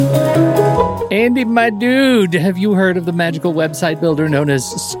Andy, my dude, have you heard of the magical website builder known as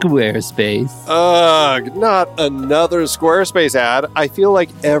Squarespace? Ugh, not another Squarespace ad. I feel like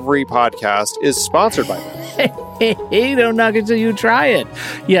every podcast is sponsored by them. Hey, don't knock it till you try it.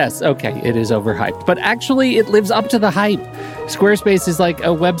 Yes, okay, it is overhyped, but actually it lives up to the hype. Squarespace is like a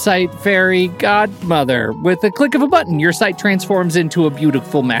website fairy godmother. With a click of a button, your site transforms into a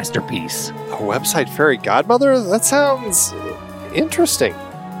beautiful masterpiece. A website fairy godmother? That sounds interesting.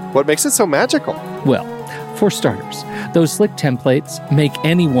 What makes it so magical? Well, for starters, those slick templates make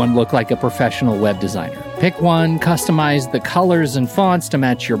anyone look like a professional web designer. Pick one, customize the colors and fonts to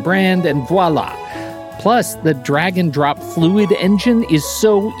match your brand, and voila. Plus, the drag and drop fluid engine is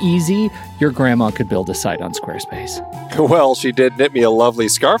so easy, your grandma could build a site on Squarespace. Well, she did knit me a lovely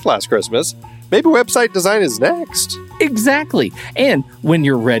scarf last Christmas. Maybe website design is next. Exactly. And when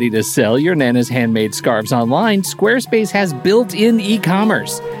you're ready to sell your Nana's handmade scarves online, Squarespace has built-in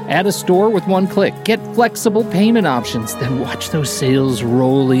e-commerce. Add a store with one click. Get flexible payment options. Then watch those sales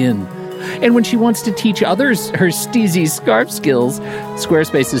roll in. And when she wants to teach others her steezy scarf skills,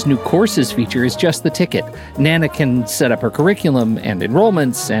 Squarespace's new courses feature is just the ticket. Nana can set up her curriculum and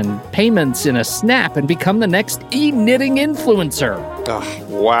enrollments and payments in a snap and become the next e-knitting influencer. Oh,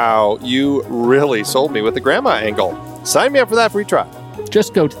 wow, you really sold me with the grandma angle. Sign me up for that free trial.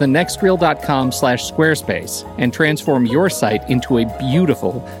 Just go to thenextreel.com/Squarespace and transform your site into a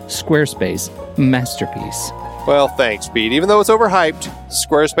beautiful Squarespace masterpiece. Well, thanks, Pete. Even though it's overhyped,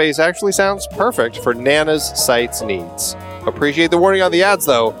 Squarespace actually sounds perfect for Nana's site's needs. Appreciate the warning on the ads,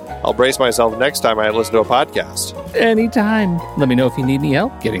 though. I'll brace myself next time I listen to a podcast. Anytime. Let me know if you need any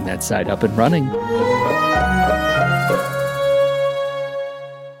help getting that site up and running.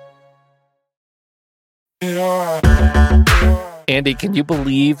 Andy, can you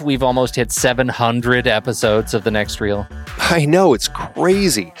believe we've almost hit 700 episodes of The Next Reel? I know, it's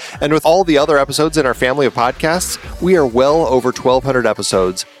crazy. And with all the other episodes in our family of podcasts, we are well over 1,200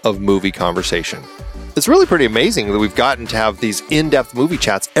 episodes of movie conversation. It's really pretty amazing that we've gotten to have these in-depth movie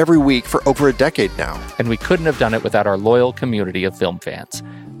chats every week for over a decade now. And we couldn't have done it without our loyal community of film fans.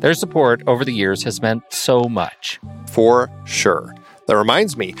 Their support over the years has meant so much. For sure. That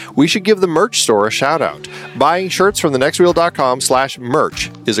reminds me, we should give the merch store a shout out. Buying shirts from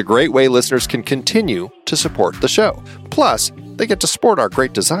thenextreel.com/merch is a great way listeners can continue to support the show. Plus, they get to sport our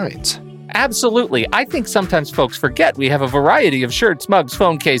great designs. Absolutely. I think sometimes folks forget we have a variety of shirts, mugs,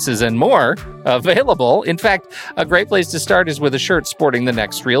 phone cases, and more available. In fact, a great place to start is with a shirt sporting the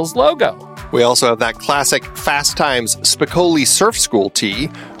Next Reel's logo. We also have that classic Fast Times Spicoli Surf School tee,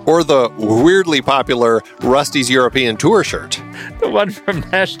 or the weirdly popular Rusty's European Tour shirt. The one from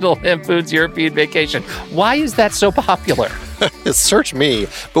National Lampoon's European Vacation. Why is that so popular? Search me,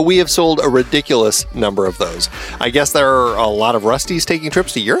 but we have sold a ridiculous number of those. I guess there are a lot of Rustys taking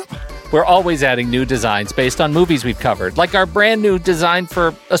trips to Europe? We're always adding new designs based on movies we've covered, like our brand new design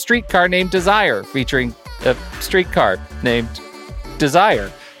for a streetcar named Desire, featuring a streetcar named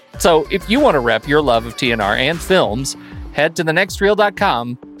Desire. So if you want to rep your love of TNR and films, head to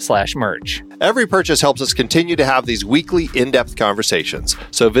thenextreel.com/merch. Every purchase helps us continue to have these weekly in-depth conversations.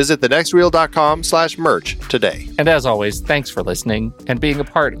 So visit thenextreel.com/merch today. And as always, thanks for listening and being a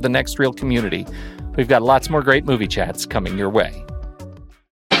part of the Next Reel community. We've got lots more great movie chats coming your way.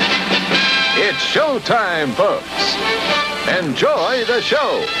 It's showtime, folks. Enjoy the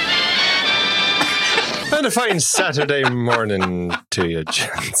show. And a fine Saturday morning to you,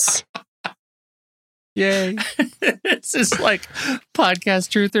 gents. Yay. It's just like podcast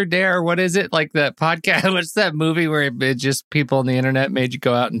Truth or Dare. What is it? Like that podcast? What's that movie where it just people on the internet made you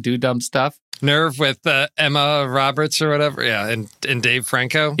go out and do dumb stuff? Nerve with Emma Roberts or whatever. Yeah, and Dave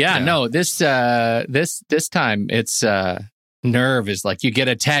Franco. Yeah, no, this time it's Nerve is like you get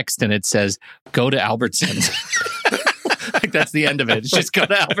a text and it says, go to Albertsons. Like that's the end of it. It's just go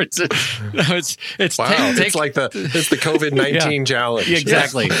to Albertsons. No, it's wow. It's like the COVID-19 challenge.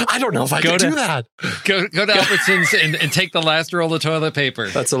 Exactly. Yeah. I don't know if I can do that. Go to Albertsons and take the last roll of toilet paper.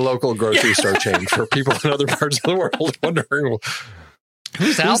 That's a local grocery store chain for people in other parts of the world wondering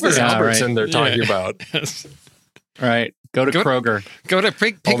who's Albertson they're talking about. Right. Go to Kroger. Go to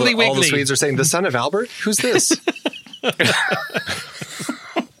Piggly Wiggly. All the Swedes are saying, the son of Albert? Who's this?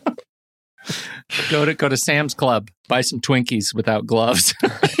 Go to Sam's Club. Buy some Twinkies without gloves.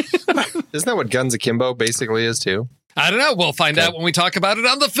 Isn't that what Guns Akimbo basically is too? I don't know. We'll find out when we talk about it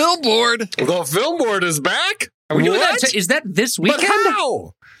on the film board. The film board is back? Are we doing that? Is that this weekend? But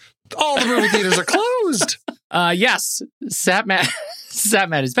how? All the movie theaters are closed. Yes. Satmat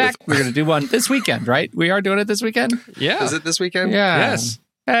is back. We're going to do one this weekend, right? We are doing it this weekend? Yeah. Is it this weekend? Yeah. Yes.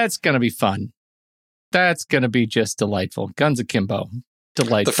 That's going to be fun. That's going to be just delightful. Guns Akimbo.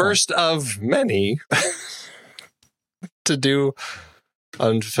 Delightful. The first of many to do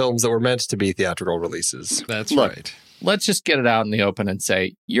on films that were meant to be theatrical releases. That's Look, right. Let's just get it out in the open and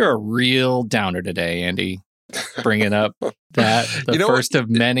say, you're a real downer today, Andy. Bringing up the first of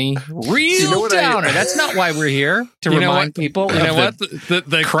many. Real downer. That's not why we're here, to remind people of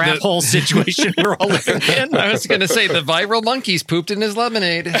the crap hole situation we're all living in. I was going to say, the viral monkeys pooped in his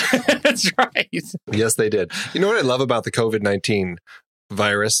lemonade. That's right. Yes, they did. You know what I love about the COVID-19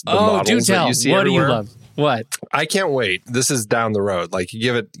 virus? The models do tell. that you see what everywhere? do you love? What? I can't wait. This is down the road. Like,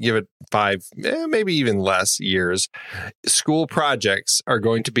 give it 5, maybe even less years. School projects are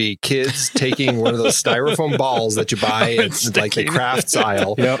going to be kids taking one of those styrofoam balls that you buy at like the crafts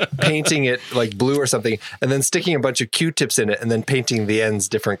aisle, painting it like blue or something, and then sticking a bunch of Q-tips in it, and then painting the ends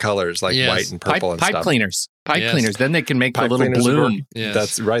different colors, like white and purple and pipe stuff. Cleaners. Pipe cleaners. Then they can make the little bloom. Yes.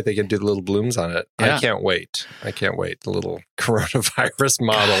 That's right. They can do the little blooms on it. Yeah. I can't wait. The little coronavirus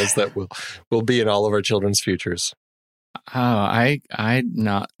models that will be in all of our children's futures. Oh, I'm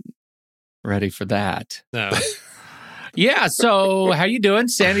not ready for that. No. Yeah. So how you doing?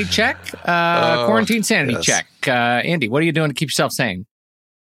 Sanity check. Quarantine sanity check. Andy, what are you doing to keep yourself sane?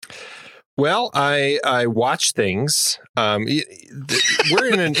 Well, I watch things. We're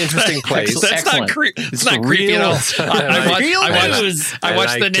in an interesting place. That's not creepy. It's not creepy at all. I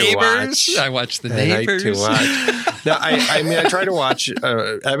watch The Neighbors. I watch The Neighbors. No, I try to watch.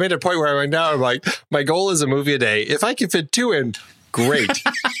 I made a point where I went down. I'm like, my goal is a movie a day. If I can fit 2 in, great.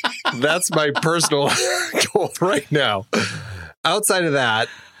 That's my personal goal right now. Outside of that,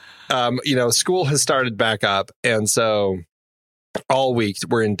 school has started back up, and so all week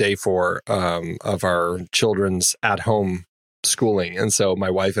we're in day 4 of our children's at-home schooling, and so my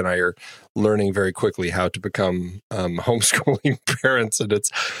wife and I are learning very quickly how to become homeschooling parents, and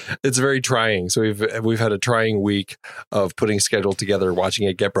it's very trying. So we've had a trying week of putting schedule together, watching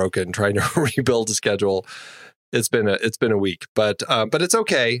it get broken, trying to rebuild a schedule. It's been a week, but it's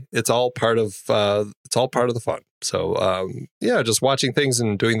okay. It's all part of the fun. So just watching things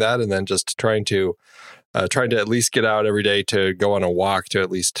and doing that, and then just trying to at least get out every day to go on a walk to at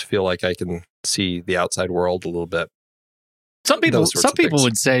least feel like I can see the outside world a little bit. Some people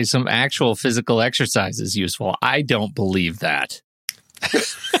would say some actual physical exercise is useful. I don't believe that.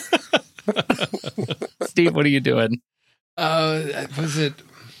 Steve, what are you doing? Was it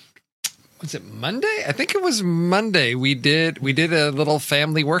Monday? I think it was Monday. We did a little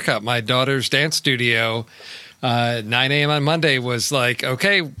family workout. My daughter's dance studio. 9 a.m. on Monday was like,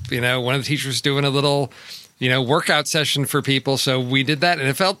 okay, one of the teachers doing a little, workout session for people. So we did that, and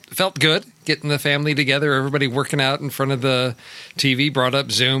it felt good getting the family together, everybody working out in front of the TV, brought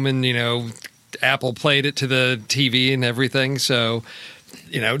up Zoom, and, Apple played it to the TV and everything. So,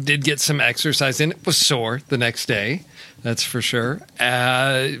 did get some exercise in. It was sore the next day. That's for sure.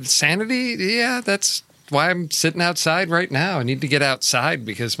 Sanity. Yeah, that's why I'm sitting outside right now. I need to get outside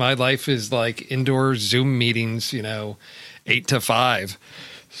because my life is like indoor Zoom meetings, 8 to 5.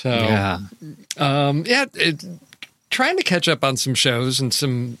 So, trying to catch up on some shows and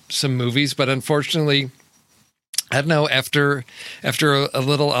some movies, but unfortunately, I don't know, after a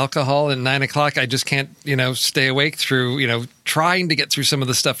little alcohol at 9 o'clock, I just can't, stay awake through, trying to get through some of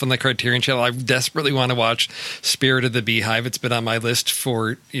the stuff on the Criterion Channel. I desperately want to watch Spirit of the Beehive. It's been on my list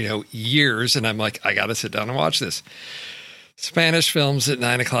for, years, and I'm like, I got to sit down and watch this. Spanish films at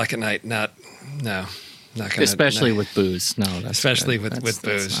 9 o'clock at night, not gonna, especially with booze. No, especially with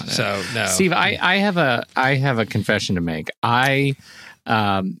booze. So no, Steve, I have a confession to make. I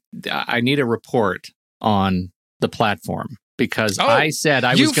need a report on the platform because I said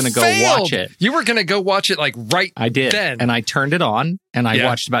I was going to go watch it. You were going to go watch it I did. Then. And I turned it on and I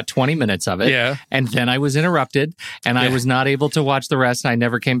watched about 20 minutes of it. Yeah. And then I was interrupted and I was not able to watch the rest and I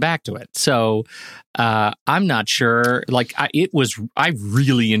never came back to it. So I'm not sure. I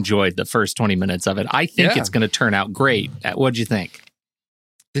really enjoyed the first 20 minutes of it. I think it's going to turn out great. What'd you think?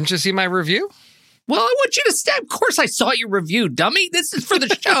 Didn't you see my review? Well, I want you to stay. Of course, I saw your review, dummy. This is for the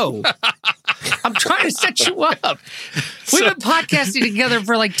show. I'm trying to set you up. We've been podcasting together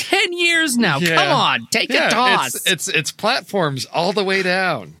for 10 years now. Yeah. Come on, take a toss. It's platforms all the way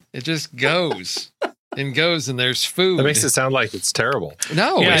down. It just goes and goes, and there's food. That makes it sound like it's terrible.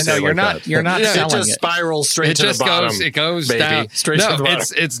 No, you're not selling it. It just spirals straight to the bottom. It goes baby. down. Straight to the bottom.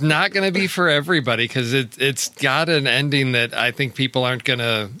 It's not going to be for everybody because it's got an ending that I think people aren't going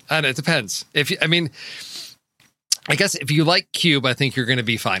to. It depends. I guess if you like Cube, I think you're going to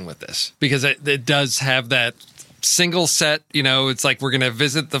be fine with this because it does have that single set. It's like we're going to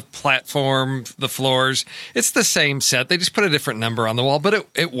visit the platform, the floors. It's the same set. They just put a different number on the wall, but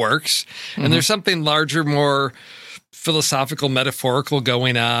it works. Mm-hmm. And there's something larger, more philosophical, metaphorical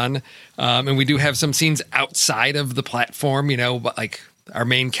going on. And we do have some scenes outside of the platform, but like our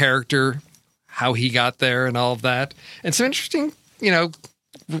main character, how he got there and all of that. And some interesting,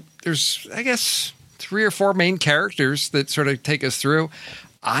 there's, I guess, 3 or 4 main characters that sort of take us through.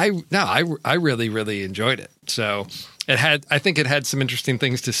 I really, really enjoyed it. So I think it had some interesting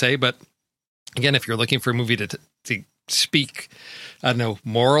things to say, but again, if you're looking for a movie to speak, I don't know,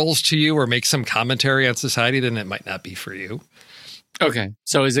 morals to you or make some commentary on society, then it might not be for you. Okay.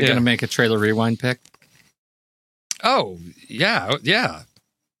 So is it going to make a trailer rewind pick? Oh, yeah. Yeah.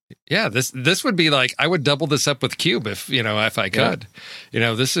 Yeah, this would be like, I would double this up with Cube if I could.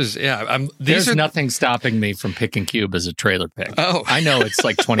 This is, There's nothing stopping me from picking Cube as a trailer pick. Oh. I know it's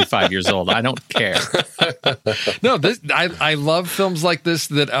like 25 years old. I don't care. No, I love films like this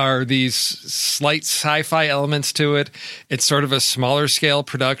that are these slight sci-fi elements to it. It's sort of a smaller scale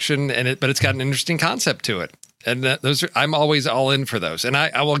production, but it's got an interesting concept to it. And I'm always all in for those. And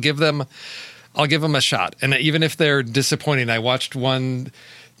I will give them, I'll give them a shot. And even if they're disappointing, I watched one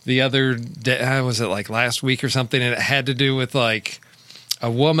the other day, was it like last week or something? And it had to do with like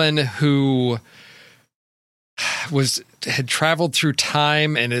a woman who had traveled through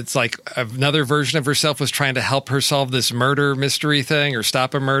time, and it's like another version of herself was trying to help her solve this murder mystery thing or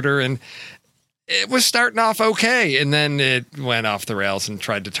stop a murder. And it was starting off okay. And then it went off the rails and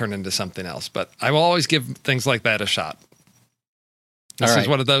tried to turn into something else. But I will always give things like that a shot. This is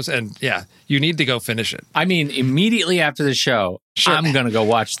one of those, and you need to go finish it. I mean, immediately after the show, sure. I'm going to go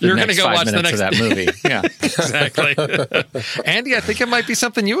watch the next 5 minutes of that movie. Yeah, exactly. Andy, I think it might be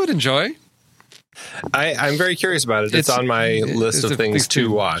something you would enjoy. I'm very curious about it. It's on my list of things to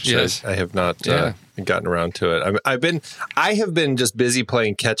watch. Yes. I have not gotten around to it. I have been just busy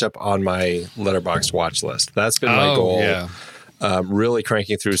playing catch up on my Letterboxd watch list. That's been my goal. Yeah. Really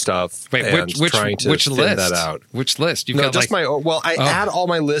cranking through stuff. Wait, and trying to which thin list? that out. Which list? You've got just my. Well, I add all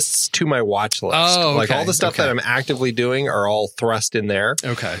my lists to my watch list. Oh, okay. Like all the stuff that I'm actively doing are all thrust in there.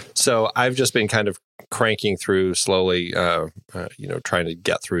 Okay. So I've just been kind of cranking through slowly, trying to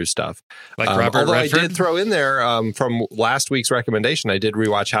get through stuff. Like Robert although Redford? I did throw in there from last week's recommendation, I did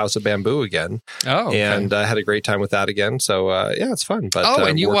rewatch House of Bamboo again. Oh, okay. And I had a great time with that again. So it's fun. But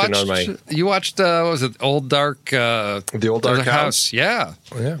and you watched what was it, Old Dark? The Old Dark House. Yeah.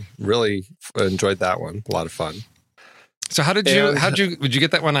 Yeah, really enjoyed that one. A lot of fun. So did you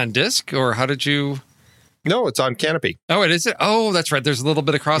get that one on disc, or how did you? No, it's on Canopy. Oh, it is. Oh, that's right. There's a little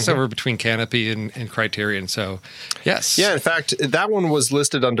bit of crossover between Canopy and Criterion. So, yes. Yeah, in fact, that one was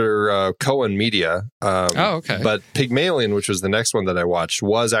listed under Cohen Media. Okay. But Pygmalion, which was the next one that I watched,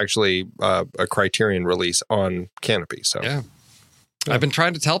 was actually a Criterion release on Canopy. So, yeah. I've been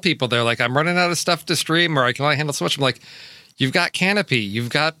trying to tell people, they're like, I'm running out of stuff to stream, or I can only handle so much. I'm like, you've got Canopy,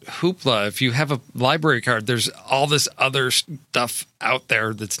 you've got Hoopla. If you have a library card, there's all this other stuff out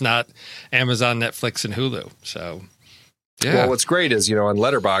there that's not Amazon, Netflix, and Hulu. So, yeah. Well, what's great is, on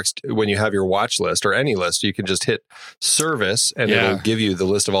Letterboxd, when you have your watch list or any list, you can just hit service and it'll give you the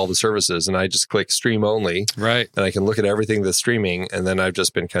list of all the services. And I just click stream only. Right. And I can look at everything that's streaming. And then I've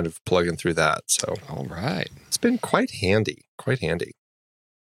just been kind of plugging through that. So, all right. It's been quite handy.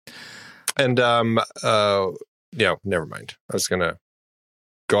 And, never mind. I was going to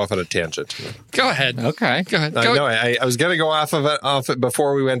go off on a tangent. Go ahead. Okay. Go ahead. No, I was going to go off it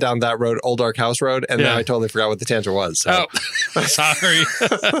before we went down that road, Old Dark House Road, and then I totally forgot what the tangent was. So. Oh, sorry.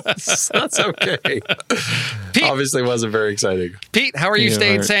 That's okay. Pete, obviously wasn't very exciting. Pete, how are you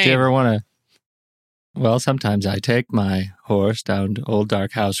staying sane? Do you ever want to? Well, sometimes I take my horse down to Old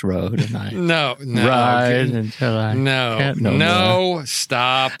Dark House Road and I ride until I can't no more.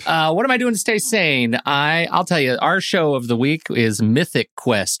 Stop. What am I doing to stay sane? I'll tell you, our show of the week is Mythic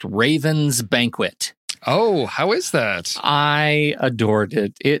Quest: Raven's Banquet. Oh, how is that? I adored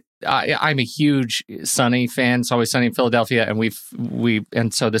it. I'm a huge Sunny fan. It's Always Sunny in Philadelphia,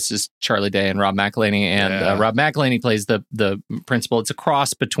 and so this is Charlie Day and Rob McElhenney, and Rob McElhenney plays the principal. It's a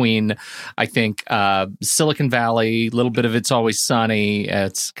cross between, I think, Silicon Valley, a little bit of It's Always Sunny.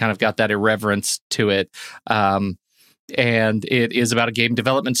 It's kind of got that irreverence to it. And it is about a game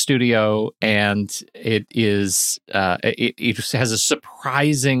development studio, and it has a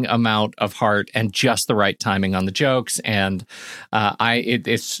surprising amount of heart and just the right timing on the jokes. And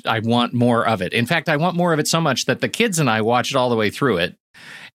I want more of it. In fact, I want more of it so much that the kids and I watched all the way through it,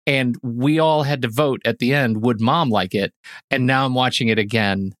 and we all had to vote at the end, would Mom like it? And now I'm watching it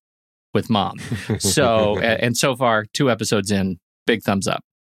again with Mom. So and so far, 2 episodes in, big thumbs up.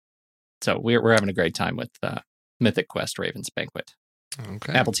 So we're having a great time with Mythic Quest: Raven's Banquet.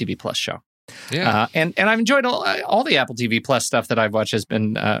 Okay. Apple TV Plus show. Yeah. And I've enjoyed all the Apple TV Plus stuff that I've watched has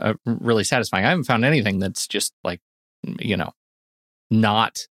been really satisfying. I haven't found anything that's just like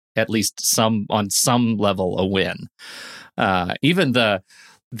not at least on some level a win. Even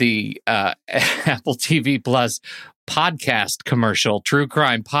the Apple TV Plus podcast commercial, true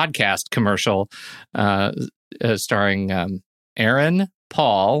crime podcast commercial, starring Aaron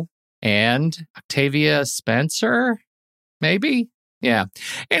Paul and Octavia Spencer, maybe. Yeah.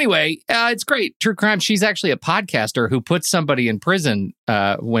 Anyway, it's great. True crime. She's actually a podcaster who put somebody in prison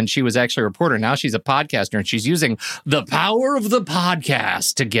when she was actually a reporter. Now she's a podcaster, and she's using the power of the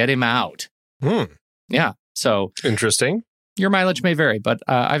podcast to get him out. Yeah. So Interesting. your mileage may vary, but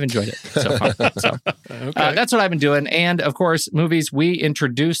I've enjoyed it so far. So that's what I've been doing. And of course, movies, we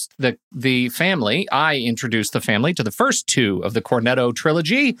introduced the family. I introduced the family to the first two of the Cornetto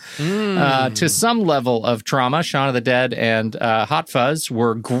trilogy. To some level of trauma, Shaun of the Dead and Hot Fuzz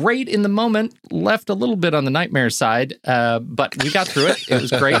were great in the moment, left a little bit on the nightmare side, but we got through it. It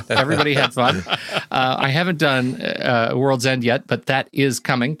was great. Everybody had fun. I haven't done World's End yet, but that is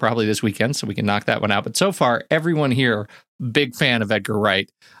coming probably this weekend, so we can knock that one out. But so far, everyone here, big fan of Edgar Wright.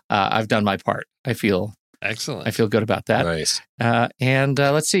 I've done my part. I feel Excellent. I feel good about that. Nice. And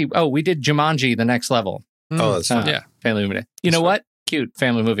let's see. Oh, we did Jumanji: The Next Level. Oh, that's fun. Yeah. Family movie. You know what? Cute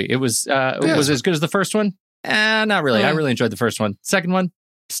family movie. It was as good as the first one. Not really. I really enjoyed the first one. Second one,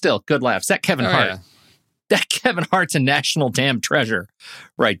 still good laughs. That Kevin Hart. Yeah. That Kevin Hart's a national damn treasure,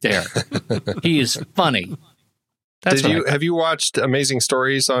 right there. He is funny. That's Have you watched Amazing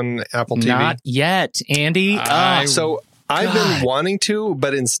Stories on Apple TV? Not yet, Andy. So I've been wanting to,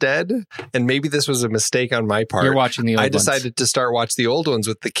 but instead, and maybe this was a mistake on my part, You're watching the old I ones. decided to start watch the old ones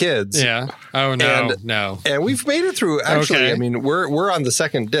with the kids. Yeah. Oh no. And we've made it through. Actually, Okay. I mean, we're on the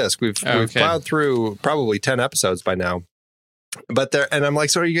second disc. We've plowed through probably 10 episodes by now. But and I'm like,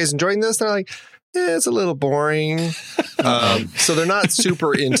 so are you guys enjoying this? And they're like, it's a little boring. So they're not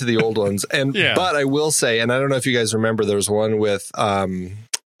super into the old ones. But I will say, and I don't know if you guys remember, there was one with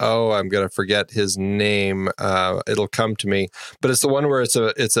I'm going to forget his name. It'll come to me. But it's the one where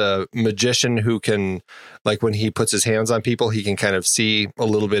it's a magician who can, like, when he puts his hands on people, he can kind of see a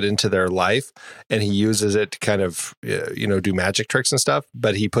little bit into their life, and he uses it to kind of, do magic tricks and stuff.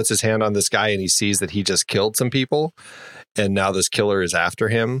 But he puts his hand on this guy and he sees that he just killed some people. And now this killer is after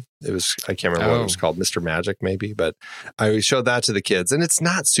him. I can't remember what it was called, Mr. Magic maybe, but I showed that to the kids, and it's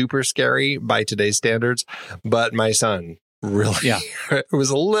not super scary by today's standards, but my son really, it was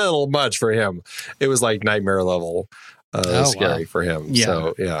a little much for him. It was like nightmare level scary for him. Yeah.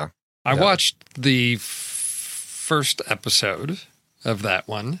 So, yeah. I watched the first episode of that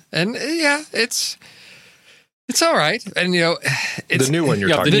one, and it's all right. And, it's the new one you're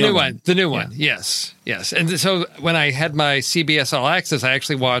talking about. The new one. Yes. And so when I had my CBS All Access, I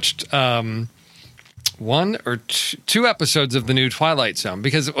actually watched one or two episodes of the new Twilight Zone,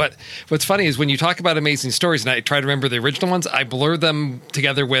 because what's funny is when you talk about amazing stories, and I try to remember the original ones, I blur them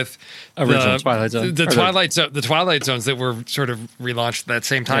together with Original Twilight Zone. the Twilight Zones that were sort of relaunched at that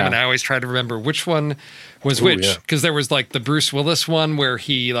same time, and I always try to remember which one was which, because there was like the Bruce Willis one where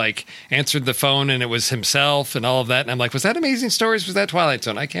he like answered the phone and it was himself and all of that, and I'm like, was that Amazing Stories? Was that Twilight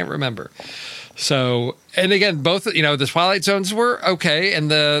Zone? I can't remember. So, and again, both, the Twilight Zones were okay,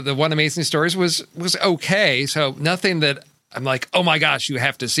 and the one Amazing Stories was okay. So nothing that I'm like, oh my gosh, you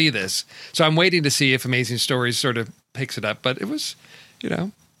have to see this. So I'm waiting to see if Amazing Stories sort of picks it up. But it was,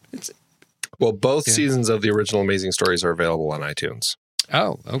 it's. Well, both seasons of the original Amazing Stories are available on iTunes.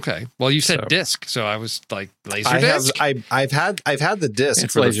 Oh, okay. Well, you said disc, so I was like, Laserdisc? I've had the disc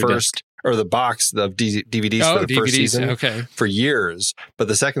It's for the Laserdisc. first, or the box of DVDs for the first season for years, but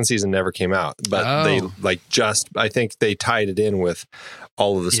the second season never came out. But they I think they tied it in with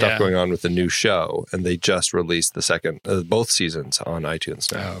all of the stuff going on with the new show, and they just released the second, both seasons on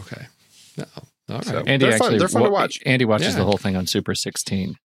iTunes now. Oh, okay. No. All right. So Andy they're fun to watch. Andy watches the whole thing on Super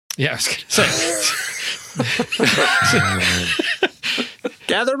 16. Yeah, I was going to say.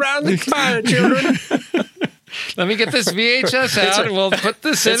 Gather around the fire, children. Let me get this VHS out, and we'll put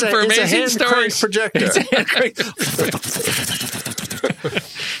this in for Amazing Stories. Projector.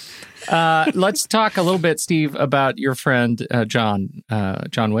 Let's talk a little bit, Steve, about your friend John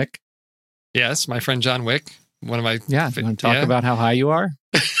Wick. Yes, my friend John Wick. One of my You want to talk about how high you are?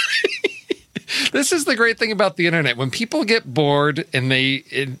 This is the great thing about the internet. When people get bored and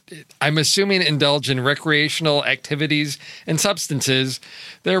I'm assuming indulge in recreational activities and substances,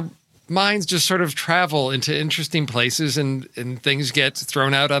 they're minds just sort of travel into interesting places and things get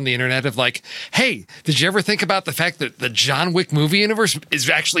thrown out on the internet of like, hey, did you ever think about the fact that the John Wick movie universe is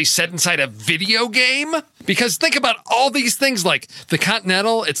actually set inside a video game? Because think about all these things like the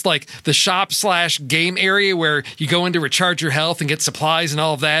Continental, it's like the shop/game area where you go in to recharge your health and get supplies and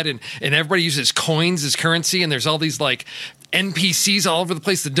all of that. And everybody uses coins as currency. And there's all these like NPCs all over the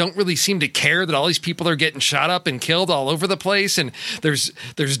place that don't really seem to care that all these people are getting shot up and killed all over the place. And there's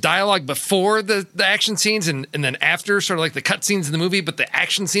dialogue before the action scenes and then after, sort of like the cut scenes in the movie, but the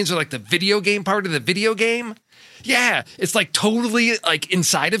action scenes are like the video game part of the video game. Yeah, it's like totally like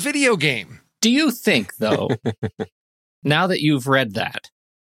inside a video game. Do you think, though, now that you've read that,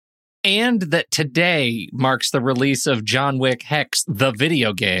 and that today marks the release of John Wick Hex, the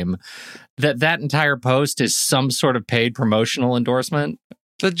video game, that entire post is some sort of paid promotional endorsement?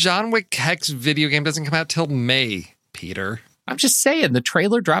 The John Wick Hex video game doesn't come out till May, Peter. I'm just saying, the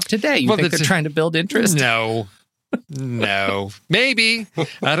trailer dropped today. You think they're trying to build interest? No, maybe.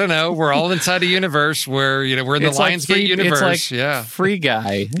 I don't know. We're all inside a universe where, we're in the Lionsgate universe. It's like Free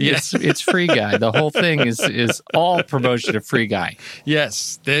Guy. Yes. It's Free Guy. The whole thing is all promotion of Free Guy.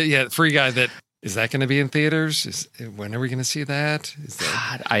 Yes. Free Guy. Is that going to be in theaters? When are we going to see that?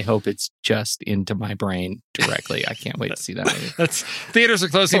 God, I hope it's just into my brain directly. I can't wait to see that movie. Theaters are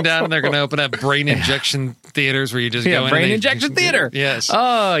closing down, and they're going to open up brain injection theaters where you just go in. Brain injection theater. Yes.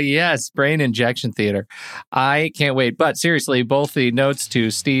 Oh, yes. Brain injection theater. I can't wait. But seriously, both the notes to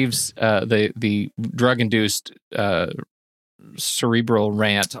Steve's, the drug-induced cerebral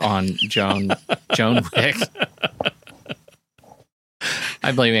rant on Joan Wick.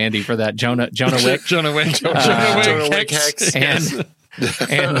 I blame Andy for that. Jonah Wick. Jonah Wick. Jonah Wick Hex. And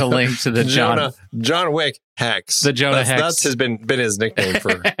the link to the John Wick Hex. The Jonah Hex. That's been his nickname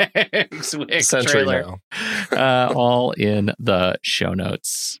for a century now. All in the show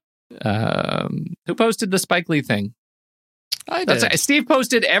notes. Who posted the Spike Lee thing? I did. Steve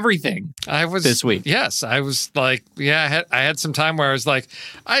posted everything. This week. Yes, I was like, I had some time where I was like,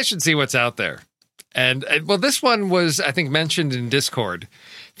 I should see what's out there. And this one was, I think, mentioned in Discord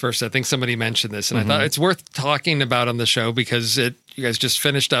first. I think somebody mentioned this, and I thought it's worth talking about on the show because you guys just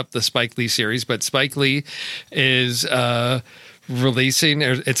finished up the Spike Lee series, but Spike Lee is releasing,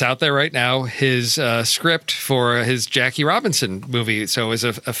 it's out there right now, his script for his Jackie Robinson movie. So it was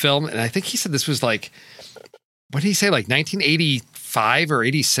a film, and I think he said this was like, what did he say, like 1985 or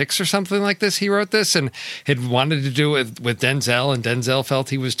 86 or something like this? He wrote this and had wanted to do it with Denzel, and Denzel felt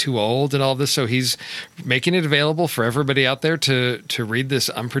he was too old and all this. So he's making it available for everybody out there to read this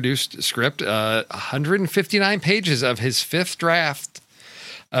unproduced script. 159 pages of his fifth draft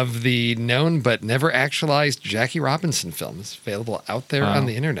of the known but never actualized Jackie Robinson film is available out there on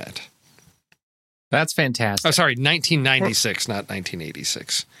the internet. That's fantastic. Oh, sorry, 1996, not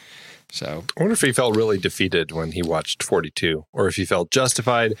 1986. So I wonder if he felt really defeated when he watched 42, or if he felt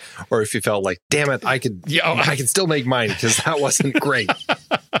justified, or if he felt like, damn it, I can still make mine because that wasn't great.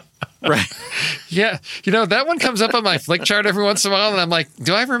 Right. Yeah. That one comes up on my flick chart every once in a while, and I'm like,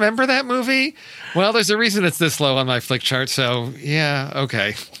 do I remember that movie? Well, there's a reason it's this low on my flick chart, so yeah,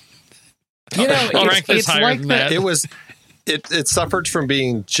 okay. I'll rank this higher like than that. It suffered from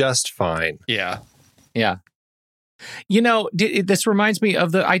being just fine. Yeah. Yeah. This reminds me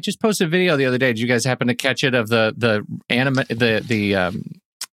of I just posted a video the other day. Did you guys happen to catch it of the animated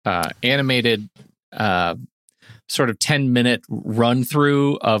sort of 10-minute run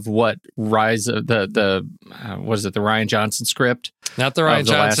through of what Rise of the Rian Johnson script? Not the Rian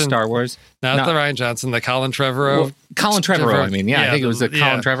Johnson. The last Star Wars. Not the Rian Johnson, the Colin Trevorrow. Well, Colin Trevorrow, I mean. Yeah, I think it was the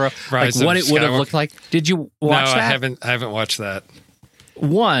Colin Trevorrow. Like what it would have looked like. Did you watch that? No, I haven't watched that.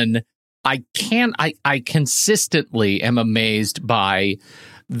 One, I consistently am amazed by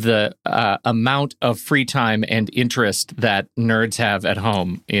the amount of free time and interest that nerds have at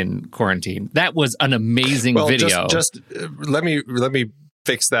home in quarantine. That was an amazing video. Just let me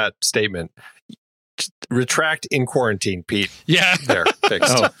fix that statement. Retract in quarantine, Pete. Yeah. There,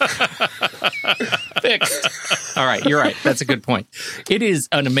 fixed. Fixed. All right, you're right. That's a good point. It is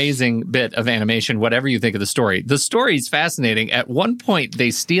an amazing bit of animation, whatever you think of the story. The story is fascinating. At one point,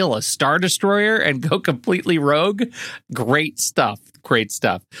 they steal a Star Destroyer and go completely rogue. Great stuff. Would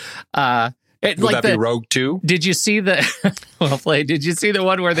that be Rogue 2? Did you see well played? Did you see the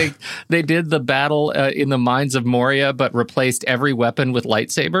one where they did the battle in the mines of Moria, but replaced every weapon with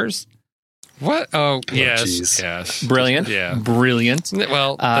lightsabers? What? Oh, yes, yes. Brilliant. Yeah. Brilliant.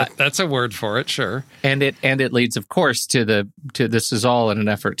 Well, that's a word for it, sure. And it leads, of course, to this is all in an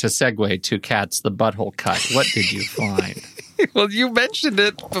effort to segue to Kat's The Butthole Cut. What did you find? Well, you mentioned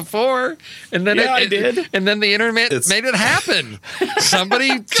it before, and then I did. And then the internet made it happen.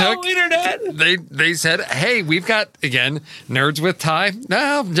 Somebody took internet. They said, "Hey, we've got again nerds with time.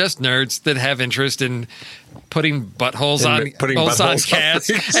 No, just nerds that have interest in putting buttholes on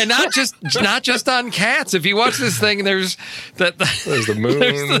cats, and not just on cats. If you watch this thing, there's the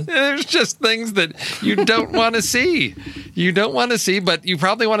moon. There's just things that you don't want to see. You don't want to see, but you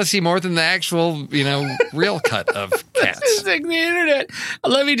probably want to see more than the actual, real cut of cats. It's like the internet.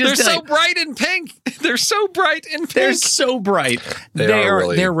 Let me just. They're so bright and pink. They're so bright and pink. They're so bright.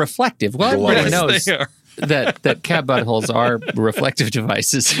 They're reflective. Well, everybody knows they are. that cat buttholes are reflective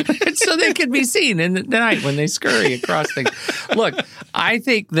devices, so they can be seen in the night when they scurry across things. Look, I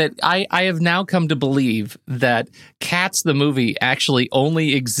think that I have now come to believe that Cats the movie actually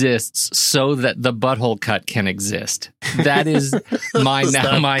only exists so that the butthole cut can exist. That is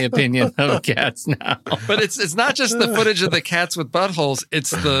my opinion of Cats now. But it's not just the footage of the cats with buttholes.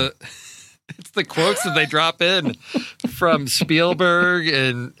 It's the quotes that they drop in from Spielberg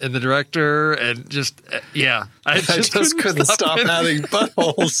and the director, and just I just couldn't stop adding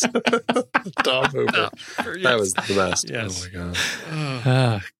buttholes. Tom Hooper. That was the best. Yes. Oh my god.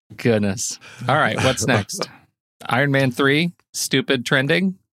 Oh, goodness. All right, what's next? Iron Man 3, stupid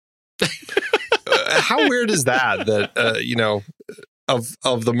trending. How weird is that?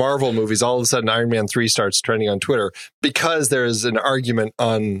 Of the Marvel movies, all of a sudden Iron Man 3 starts trending on Twitter because there's an argument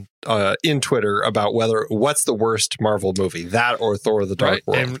on in Twitter about what's the worst Marvel movie, that or Thor: The Dark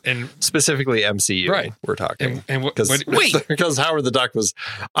World, and specifically MCU. Right, we're talking because Howard the Duck was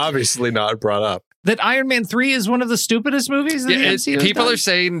obviously not brought up. That Iron Man 3 is one of the stupidest movies that the MCU has people done? are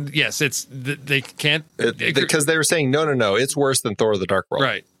saying yes. They can't because they were saying no, it's worse than Thor: The Dark World.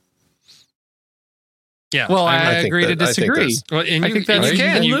 Right. Yeah. Well, I agree to disagree. I think that's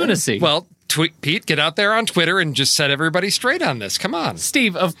lunacy. Well, Pete, get out there on Twitter and just set everybody straight on this. Come on.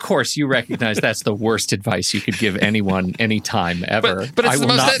 Steve, of course you recognize that's the worst advice you could give anyone anytime ever. But I will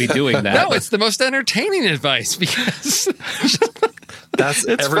not be doing that. No, it's the most entertaining advice because that's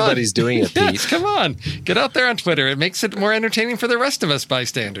everybody's doing it, Pete. Yes, come on. Get out there on Twitter. It makes it more entertaining for the rest of us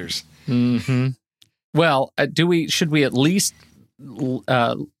bystanders. Mm-hmm. Well, should we at least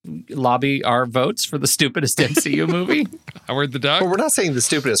lobby our votes for the stupidest MCU movie? Howard the Duck? Well, we're not saying the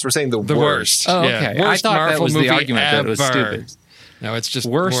stupidest. We're saying the worst. Oh, okay. Yeah. Worst I thought Marvel that was movie the argument ever. that it was stupid. No, it's just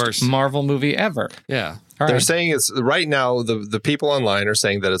worst Marvel movie ever. Yeah. All They're right. saying it's right now. The people online are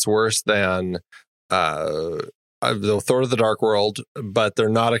saying that it's worse than the Thor: The Dark World, but they're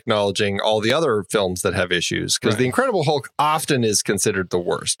not acknowledging all the other films that have issues because The Incredible Hulk often is considered the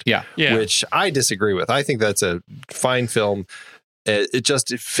worst. Yeah. Which I disagree with. I think that's a fine film. It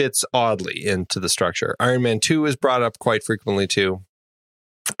fits oddly into the structure. Iron Man 2 is brought up quite frequently too.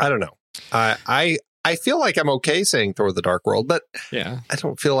 I don't know. I feel like I'm okay saying Thor: The Dark World, but I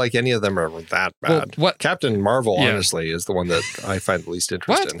don't feel like any of them are that bad. Well, Captain Marvel, honestly, is the one that I find the least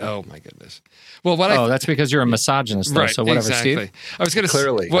interest in. Oh my goodness. Well, that's because you're a misogynist, though. Right, so whatever, exactly. Steve. I was going to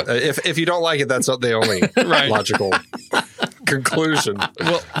clearly. If you don't like it, that's the only logical conclusion.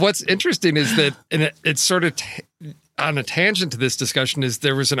 Well, what's interesting is that, and it's sort of on a tangent to this discussion, is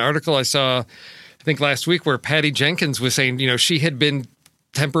there was an article I saw, I think last week, where Patty Jenkins was saying, she had been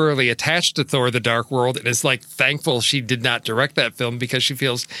temporarily attached to Thor: The Dark World and is thankful she did not direct that film because she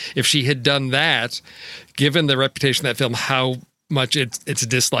feels if she had done that, given the reputation of that film, how much it's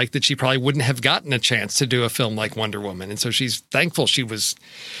disliked, that she probably wouldn't have gotten a chance to do a film like Wonder Woman. And so she's thankful she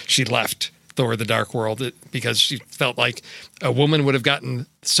left Thor: The Dark World because she felt like a woman would have gotten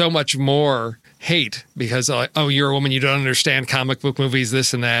so much more hate because, you're a woman, you don't understand comic book movies,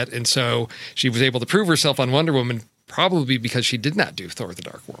 this and that. And so she was able to prove herself on Wonder Woman probably because she did not do Thor: The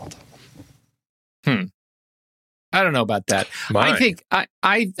Dark World. I don't know about that. I think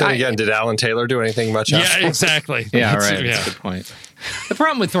again, did Alan Taylor do anything much else? Yeah, exactly. Yeah, right. That's a good point. The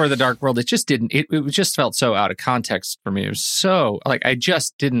problem with Thor: The Dark World, it just didn't. It just felt so out of context for me. It was so I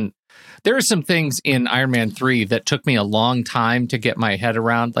just didn't. There are some things in Iron Man 3 that took me a long time to get my head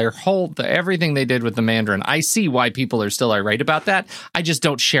around. Everything they did with the Mandarin. I see why people are still irate about that. I just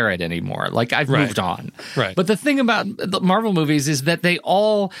don't share it anymore. I've moved on. Right. But the thing about the Marvel movies is that they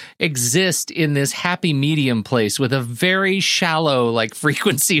all exist in this happy medium place with a very shallow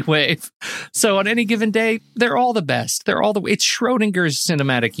frequency wave. So on any given day, they're all the best. It's Schrodinger's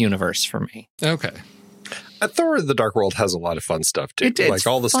cinematic universe for me. Okay. Thor: The Dark World has a lot of fun stuff too. It's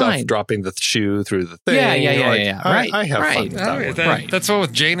all the fine. Stuff dropping the shoe through the thing. Yeah. Right. I have fun with that one. Right. That's what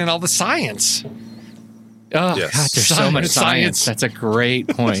with Jane and all the science. Oh, yes. God, there's so much science. That's a great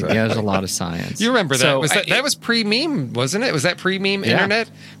point. Yeah, there's a lot of science. You remember that. So, that was pre-meme, wasn't it? Was that pre-meme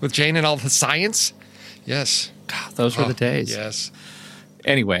internet with Jane and all the science? Yes. God, those were the days. Yes.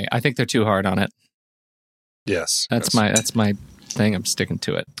 Anyway, I think they're too hard on it. Yes. That's my thing. I'm sticking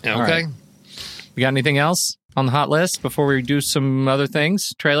to it. Okay. All right. We got anything else on the hot list before we do some other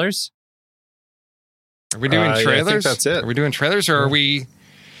things? Trailers? Are we doing trailers? I think that's it. Are we doing trailers or are we...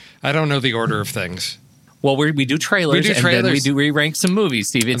 I don't know the order of things. Well, we do trailers, and then we do re-rank some movies,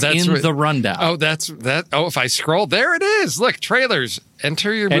 Steve. It's the rundown. Oh, that's that. Oh, if I scroll, there it is. Look, trailers.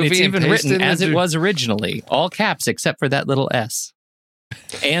 Enter your movie and it's even paste written in as it was originally, all caps except for that little S.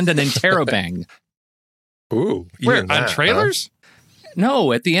 And an interrobang. Ooh. Where, on trailers?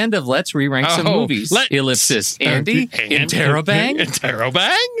 No, at the end of Let's Re-Rank Some Movies. Ellipsis. Andy? Interrobang?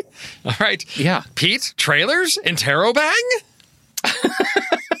 Interrobang? All right. Yeah. Pete, trailers? Interrobang?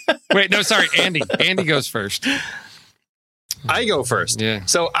 Wait, no, sorry, Andy. Andy goes first. I go first. Yeah.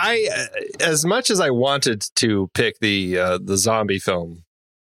 So as much as I wanted to pick the zombie film,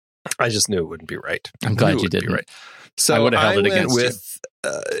 I just knew it wouldn't be right. I'm glad you didn't. Right. So I would have held it went against with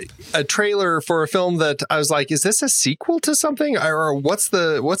a trailer for a film that I was like, is this a sequel to something, or what's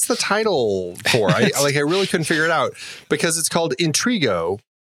the title for? I really couldn't figure it out because it's called Intrigo,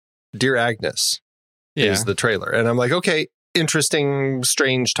 Dear Agnes. Yeah. Is the trailer, and I'm like, okay. Interesting,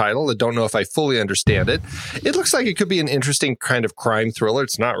 strange title. I don't know if I fully understand it. It looks like it could be an interesting kind of crime thriller.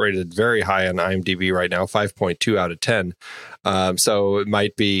 It's not rated very high on IMDb right now, 5.2 out of 10. So it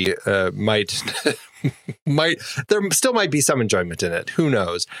might be, there still might be some enjoyment in it. Who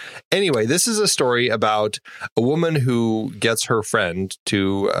knows? Anyway, this is a story about a woman who gets her friend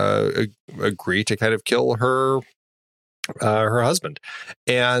to agree to kind of kill her husband,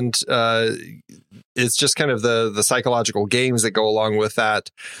 and it's just kind of the psychological games that go along with that.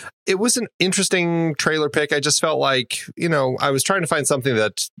 It was an interesting trailer pick. I just felt like, I was trying to find something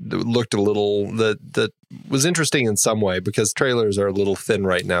that looked a little that was interesting in some way, because trailers are a little thin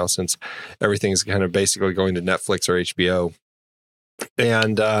right now since everything's kind of basically going to Netflix or HBO.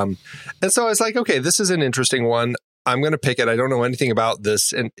 And so I was like, okay, this is an interesting one. I'm going to pick it. I don't know anything about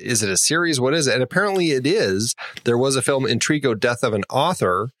this. And is it a series? What is it? And apparently it is. There was a film, Intrigo, Death of an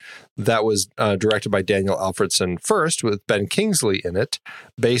Author, that was directed by Daniel Alfredson first, with Ben Kingsley in it,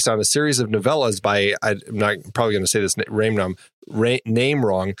 based on a series of novellas by, I'm not probably going to say this name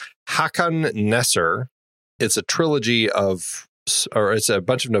wrong, Hakan Nesser. It's a trilogy of, or it's a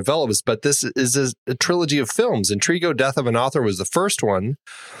bunch of novellas, but this is a trilogy of films. Intrigo, Death of an Author was the first one.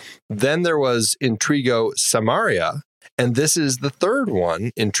 Then there was Intrigo, Samaria, and this is the third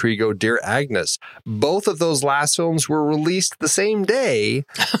one, Intrigo, Dear Agnes. Both of those last films were released the same day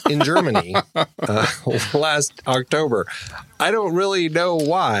in Germany last October. I don't really know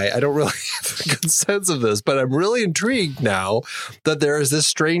why. I don't really have a good sense of this, but I'm really intrigued now that there is this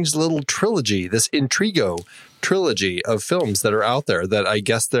strange little trilogy, this Intrigo trilogy of films that are out there that I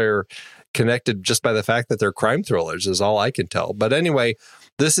guess they're connected just by the fact that they're crime thrillers is all I can tell. But anyway,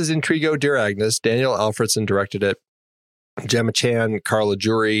 this is Intrigo, Dear Agnes. Daniel Alfredson directed it. Gemma Chan, Carla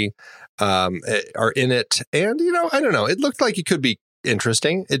Juri are in it. And, I don't know. It looked like it could be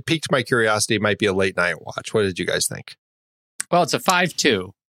interesting. It piqued my curiosity. It might be a late night watch. What did you guys think? Well, it's a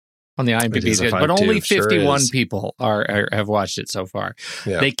 5.2 on the IMDb, but only 51 people have watched it so far.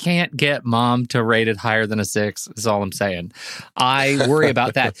 Yeah. They can't get Mom to rate it higher than a 6, is all I'm saying. I worry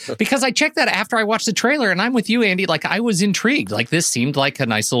about that because I checked that after I watched the trailer, and I'm with you, Andy. Like, I was intrigued. Like, this seemed like a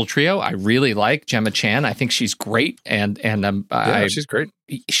nice little trio. I really like Gemma Chan. I think she's great, and she's great.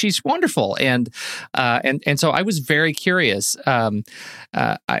 She's wonderful, and so I was very curious.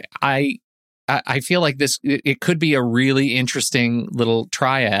 I feel like it could be a really interesting little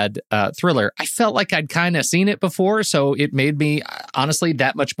triad thriller. I felt like I'd kind of seen it before, so it made me honestly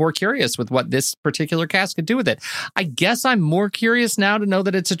that much more curious with what this particular cast could do with it. I guess I'm more curious now to know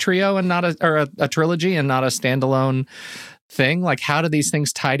that it's a trio and not a trilogy and not a standalone thing. Like, how do these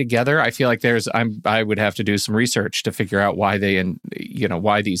things tie together? I feel like I would have to do some research to figure out why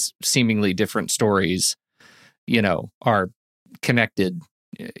why these seemingly different stories, are connected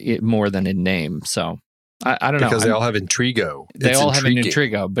more than in name. So I don't know. Because they all have Intrigo. They all have an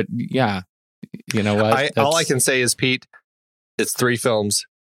Intrigo, but yeah, you know what? All I can say is, Pete, it's 3 films.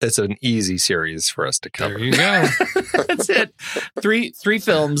 It's an easy series for us to cover. There you go. That's it. Three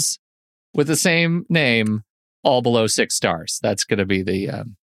films with the same name, all below 6 stars. That's going to be the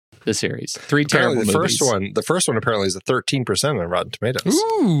series. 3 terrible movies. The first one apparently is a 13% on Rotten Tomatoes.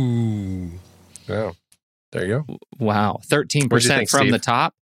 Ooh. Yeah. There you go. Wow. 13% from Steve? the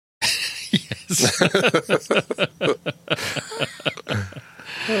top? Yes.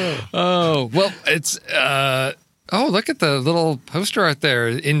 Oh, well, it's... look at the little poster out there.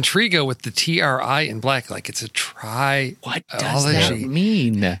 Intrigo with the TRI in black. Like, it's a tri... What does that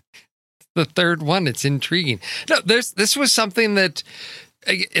mean? the third one. It's intriguing. No, this was something that,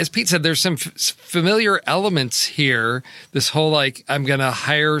 as Pete said, there's some familiar elements here. This whole, like, I'm going to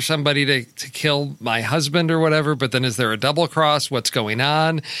hire somebody to kill my husband or whatever, but then is there a double cross? What's going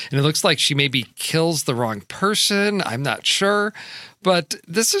on? And it looks like she maybe kills the wrong person. I'm not sure. But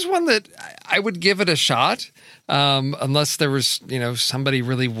this is one that I would give it a shot, unless there was, somebody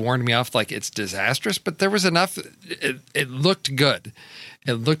really warned me off, like, it's disastrous. But there was enough. It looked good.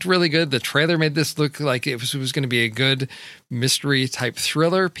 It looked really good. The trailer made this look like it was going to be a good mystery type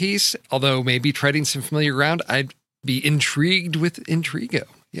thriller piece, although maybe treading some familiar ground. I'd be intrigued with Intrigo.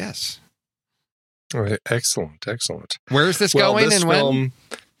 Yes. All right. Excellent. Where is this going and when?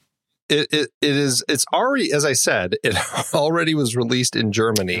 It's already, as I said, it already was released in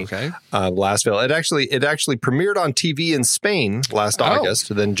Germany. Okay. Last fall. It actually premiered on TV in Spain last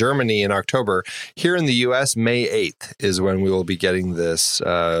August, then Germany in October. Here in the US, May 8th is when we will be getting this,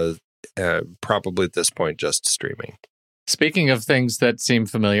 probably at this point, just streaming. Speaking of things that seem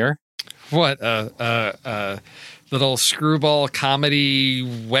familiar. What? Little screwball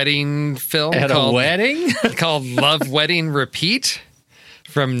comedy wedding film At a wedding? called Love, Wedding, Repeat.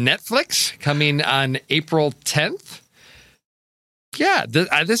 From Netflix, coming on April 10th. Yeah,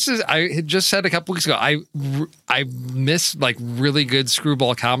 this is. I had just said a couple weeks ago. I miss like really good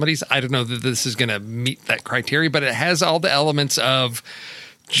screwball comedies. I don't know that this is going to meet that criteria, but it has all the elements of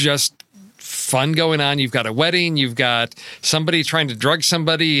just fun going on. You've got a wedding, you've got somebody trying to drug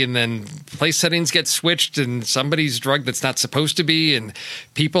somebody, and then place settings get switched, and somebody's drugged that's not supposed to be, and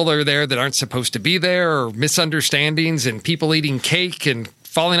people are there that aren't supposed to be there, or misunderstandings, and people eating cake and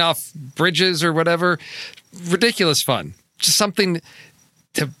falling off bridges or whatever. Ridiculous fun. Just something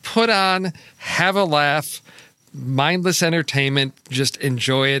to put on, have a laugh, mindless entertainment, just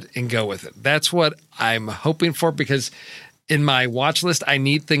enjoy it and go with it. That's what I'm hoping for, because in my watch list, I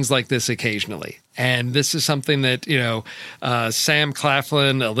need things like this occasionally. And this is something that, Sam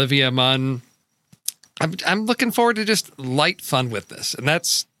Claflin, Olivia Munn, I'm looking forward to just light fun with this. And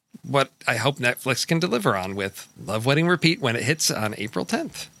that's what I hope Netflix can deliver on with Love, Wedding, Repeat when it hits on April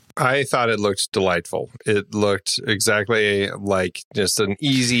 10th. I thought it looked delightful. It looked exactly like just an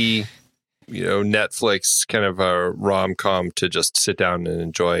easy, Netflix kind of a rom-com to just sit down and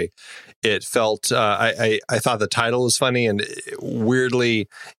enjoy. It felt, I thought the title was funny, and weirdly,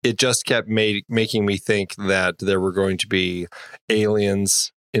 it just kept making me think that there were going to be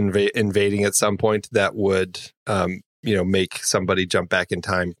aliens invading at some point that would, make somebody jump back in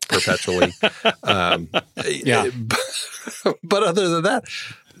time perpetually. Yeah. But other than that,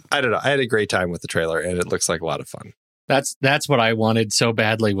 I don't know. I had a great time with the trailer, and it looks like a lot of fun. That's what I wanted so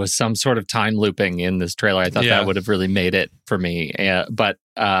badly, was some sort of time looping in this trailer. I thought that would have really made it for me. But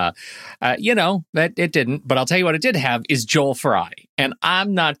that it didn't. But I'll tell you what it did have is Joel Fry. And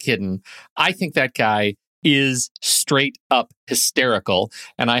I'm not kidding. I think that guy is straight up hysterical.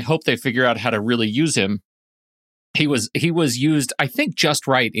 And I hope they figure out how to really use him. He was used, I think, just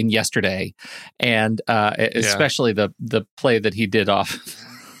right in Yesterday. And especially the play that he did off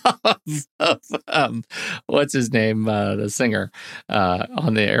what's his name, the singer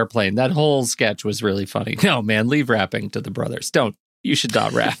on the airplane. That whole sketch was really funny. No, man, leave rapping to the brothers. You should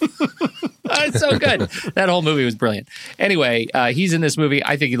not rap. It's so good. That whole movie was brilliant. Anyway, he's in this movie.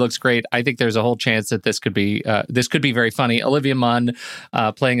 I think he looks great. I think there's a whole chance that this could be very funny. Olivia Munn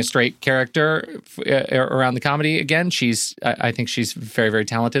playing a straight character around the comedy again. I think she's very, very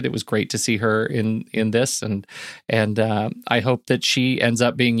talented. It was great to see her in this, and I hope that she ends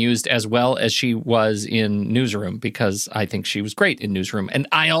up being used as well as she was in Newsroom, because I think she was great in Newsroom, and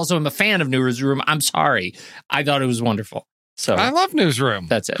I also am a fan of Newsroom. I'm sorry, I thought it was wonderful. So I love Newsroom.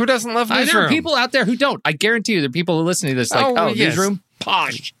 That's it. Who doesn't love Newsroom? There are people out there who don't. I guarantee you there are people who listen to this like, yes. Newsroom?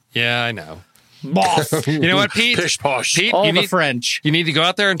 Posh. Yeah, I know. Boss. You know what, Pete? Pish posh. Pete, All the French. You need to go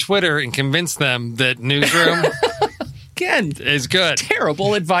out there on Twitter and convince them that Newsroom Again, is good.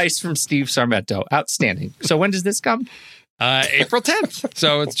 Terrible advice from Steve Sarmento. Outstanding. So when does this come? April 10th.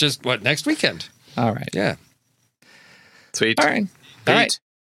 So it's just, next weekend? All right. Yeah. Sweet. All right. Pete.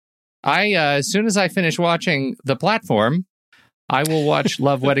 All right. As soon as I finish watching The Platform, I will watch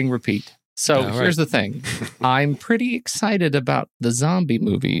Love, Wedding, Repeat. So here's the thing. I'm pretty excited about the zombie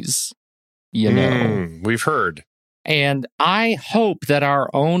movies, We've heard. And I hope that our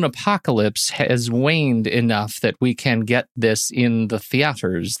own apocalypse has waned enough that we can get this in the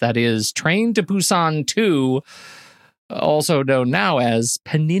theaters. That is Train to Busan 2, also known now as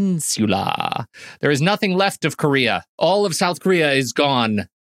Peninsula. There is nothing left of Korea. All of South Korea is gone,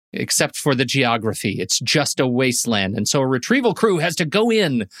 except for the geography. It's just a wasteland. And so a retrieval crew has to go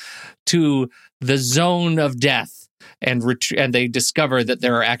in to the zone of death and they discover that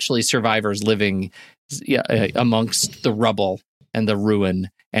there are actually survivors living amongst the rubble and the ruin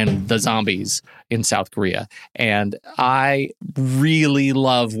and the zombies in South Korea. And I really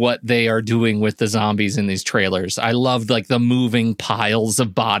love what they are doing with the zombies in these trailers. I love like the moving piles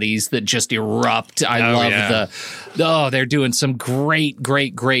of bodies that just erupt. I love they're doing some great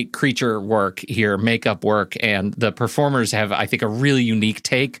creature work here, makeup work. And the performers have, I think, a really unique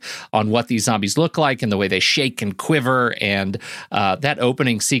take on what these zombies look like and the way they shake and quiver. And that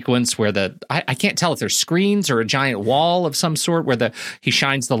opening sequence where I can't tell if there's screens or a giant wall of some sort where he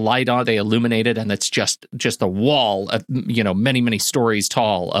shines the light on, they illuminate it, and it's just a wall of, many stories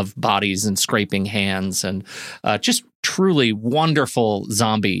tall of bodies and scraping hands, and just truly wonderful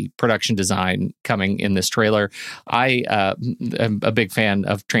zombie production design coming in this trailer. I am a big fan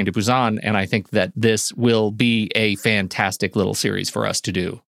of Train to Busan, and I think that this will be a fantastic little series for us to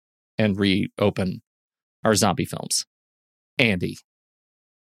do and reopen our zombie films. Andy.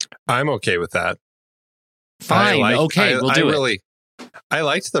 I'm okay with that. Fine. We'll do it. I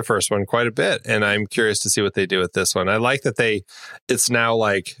liked the first one quite a bit, and I'm curious to see what they do with this one. I like that it's now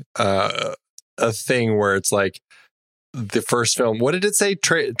like a thing where it's like the first film. What did it say?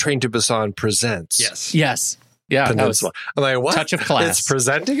 Train to Busan presents. Yes. Yeah. Peninsula. I'm like, what? Touch of class. It's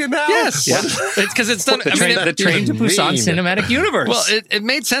presenting it now? Yes. Yeah. It's because it's done. The Train to Busan cinematic universe. Well, it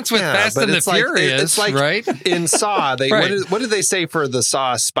made sense with Fast and the Furious, it's like right? In Saw, Right. what did they say for the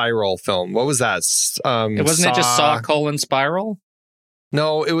Saw Spiral film? What was that? It wasn't just Saw: Spiral?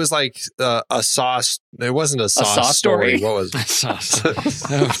 No, it was like a sauce. It wasn't a sauce story. What was it? Sauce. Oh,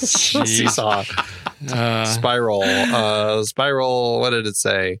 jeez. Saw. Spiral. Spiral. What did it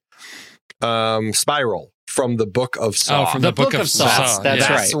say? Spiral from the Book of Saw. Oh, from the Book of Saw. That's right.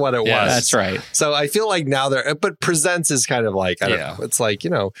 That's what it was. That's right. So I feel like now but presents is kind of like, I don't know. It's like,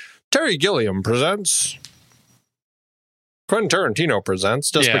 Terry Gilliam presents. Quentin Tarantino presents,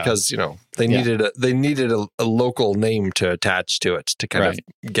 just because they needed a local name to attach to it to kind of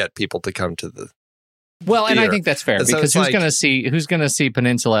get people to come to the. Well, and theater. I think that's fair, And so because who's going to see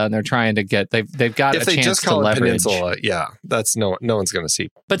Peninsula, and they're trying to get they've got if a they chance just to call it leverage. Peninsula, that's no one's going to see.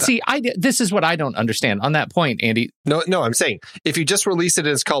 But that. see, this is what I don't understand on that point, Andy. No, I'm saying if you just release it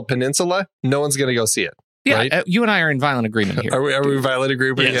and it's called Peninsula, no one's going to go see it. Yeah, right? You and I are in violent agreement here. Are we violent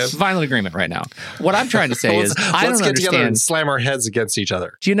agreement again? Violent agreement right now. What I'm trying to say is, I don't let's get together and understand. slam our heads against each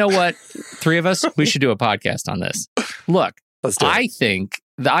other. Do you know what? Three of us, we should do a podcast on this. Look, Let's do it. I think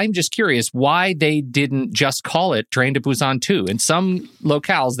I'm just curious why they didn't just call it Train to Busan 2. In some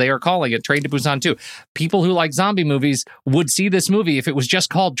locales, they are calling it Train to Busan 2. People who like zombie movies would see this movie if it was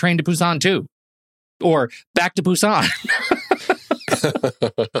just called Train to Busan 2 or Back to Busan.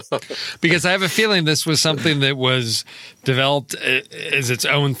 Because I have a feeling this was something that was developed as its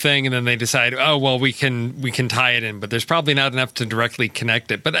own thing, and then they decided, we can tie it in, but there's probably not enough to directly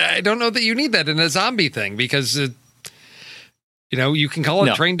connect it. But I don't know that you need that in a zombie thing, because you can call it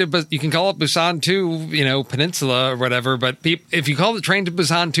you can call it Busan 2, Peninsula or whatever. But if you call it Train to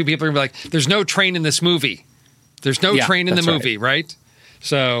Busan 2, people are gonna be like, "There's no train in this movie. There's no train in the movie, right?"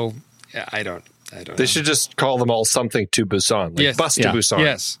 So I don't know. They should just call them all something to Busan, like bus to Busan.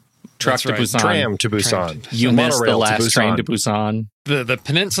 Yes. Truck to Busan. Tram to Busan. You missed the Monorail to last Busan. Train to Busan. The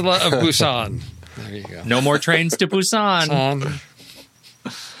Peninsula of Busan. There you go. No more trains to Busan.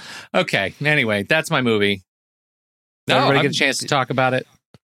 Okay. Anyway, that's my movie. Everybody get a chance to talk about it?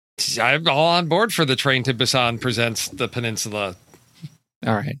 I'm all on board for the Train to Busan presents the Peninsula.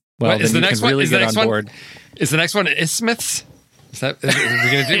 All right. Well, is then the you next can one really is the get next on one board. Is the next one Isthmus? Is that we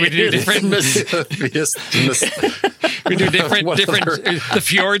do different? We do different. The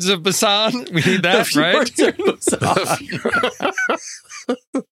fjords of Busan. We need that, right?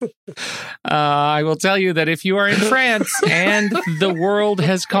 I will tell you that if you are in France and the world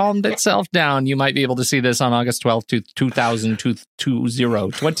has calmed itself down, you might be able to see this on August 12th,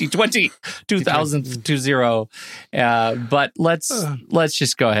 2020. But let's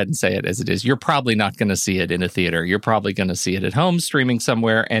just go ahead and say it as it is. You're probably not going to see it in a theater. You're probably going to see it at home, streaming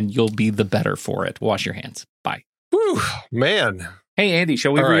somewhere, and you'll be the better for it. Wash your hands. Bye. Whew, man. Hey, Andy,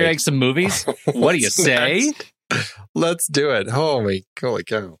 shall we re-rank some movies? What do you say? Let's do it. Holy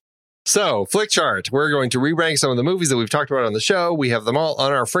cow. So, Flick Chart. We're going to re-rank some of the movies that we've talked about on the show. We have them all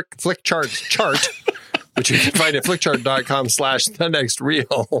on our Flick Chart, which you can find at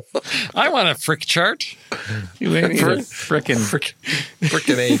flickchart.com/thenextreel. I want a Frick chart. Frickin'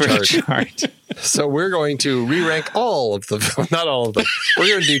 A chart. So we're going to re-rank all of them. Not all of them. We're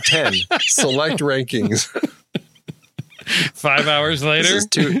going to do 10 select rankings. 5 hours later? This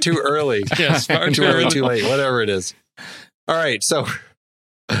is too early. Yes, far too early, too late, whatever it is. All right, so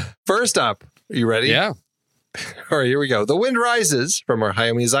first up, are you ready? Yeah. All right, here we go. The Wind Rises from our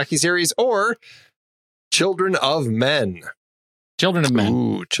Hayao Miyazaki series, or Children of Men. Children of Men.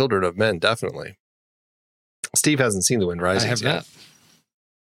 Ooh, Children of Men, definitely. Steve hasn't seen The Wind Rises I have yet. not.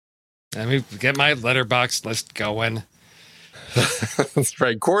 Let me get my letterbox list going. That's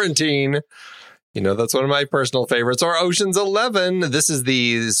right. Quarantine. You know, that's one of my personal favorites. Or Ocean's 11. This is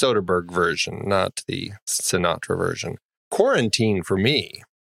the Soderbergh version, not the Sinatra version. Quarantine for me.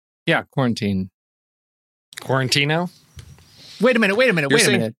 Yeah, Quarantine. Quarantino? Wait a minute. Wait,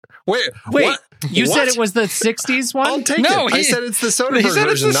 Wait, what? you What? said it was the 60s one? I'll take No, it. I he- said it's the he Soderbergh said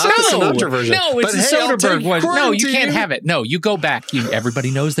it's version, the not the Sinatra version. No, it's But the hey, I'll Soderbergh take one. No, you can't Quarantine. have it. No, you go back. Everybody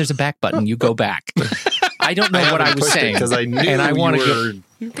knows there's a back button. You go back. I don't know what I was saying. Because I knew and I want you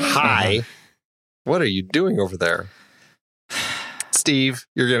were high. What are you doing over there? Steve,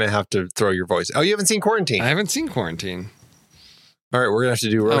 you're going to have to throw your voice. Oh, you haven't seen Quarantine? I haven't seen Quarantine. All right, we're going to have to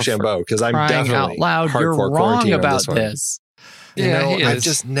do Rochambeau because I'm Crying definitely out loud. You're hardcore wrong Quarantine on about one. this. You Yeah, know, he I've is.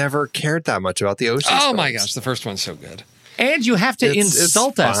 just never cared that much about the ocean. Oh my gosh, the first one's so good. And you have to It's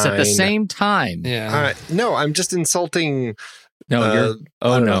insult us at the fine. same time. Yeah. No, I'm just insulting. No, you're. I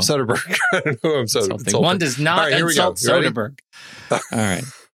Oh don't no. know, Soderbergh. I don't know who I'm Insulting. One does not All right, here we go. insult You ready? Soderbergh. All right.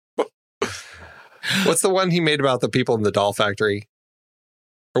 What's the one he made about the people in the doll factory?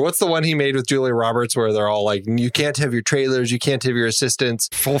 Or what's the one he made with Julia Roberts where they're all like, you can't have your trailers, you can't have your assistants.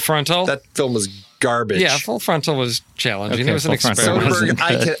 Full Frontal? That film was garbage. Yeah, Full Frontal was challenging. Okay, It was an Full Frontal experiment. wasn't-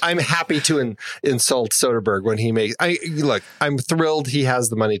 Soderbergh, I'm happy to insult Soderbergh when he makes. Look, I'm thrilled he has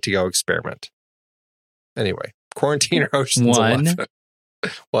the money to go experiment. Anyway, Quarantine or Ocean's 11.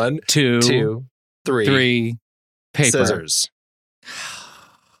 1, Two, 2, 3. 3. Paper. Scissors.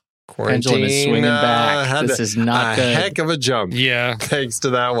 Pendulum is swinging back. had This is not a good. heck of a jump. Yeah. Thanks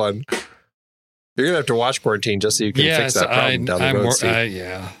to that one. You're going to have to watch Quarantine just so you can fix Yes, that problem down the I'm road. more, Steve.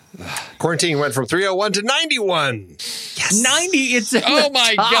 yeah. Quarantine went from 301 to 91. 90. It's in Oh the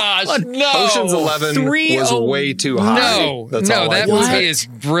my top gosh. one. No. Ocean's 11 was way too high. No, That's no, all I that can movie say. is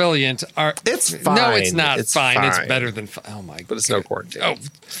brilliant. It's No, fine. it's not It's fine. It's fine. better than oh my But it's no Quarantine. Oh,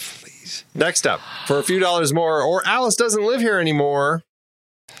 please. Next up, for a few dollars more, or Alice doesn't live here anymore.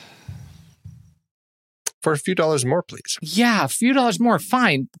 For a few dollars more, please. Yeah, a few dollars more.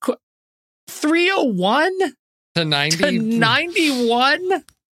 Fine. 301 To 90. to 91?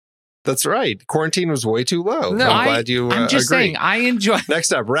 That's right. Quarantine was way too low. No, I'm glad you I'm just agree. saying, I enjoy.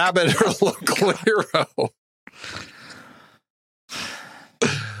 Next up, Rabbit or Local Hero.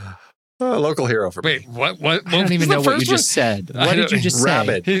 Local Hero for me. Wait, what? I don't even know what you just said. I What did don't- you just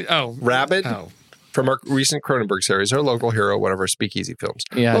Rabbit. say? Oh, Rabbit oh. from our recent Cronenberg series, or Local Hero, one of our speakeasy films.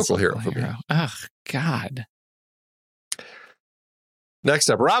 Yeah, it's Local Hero for me. Oh, God. Next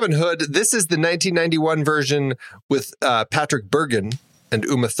up, Robin Hood. This is the 1991 version with Patrick Bergen and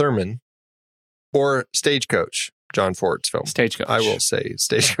Uma Thurman, or Stagecoach, John Ford's film. Stagecoach. I will say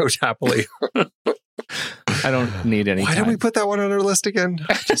Stagecoach happily. I don't need any. Why did we put that one on our list again?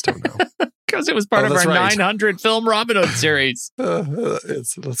 I just don't know. Because it was part of our that's right. 900 film Robin Hood series.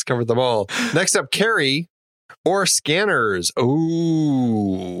 Let's cover them all. Next up, Carrie or Scanners.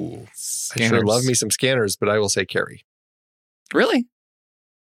 Ooh, I sure love me some Scanners, but I will say Carrie. Really?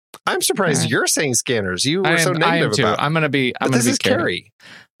 I'm surprised you're saying Scanners. You were so I am negative too. about it. I'm gonna be. I'm But gonna this be is Carrie.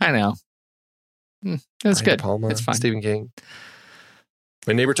 I know. It's Brian good. De Palma, It's fine. Stephen King.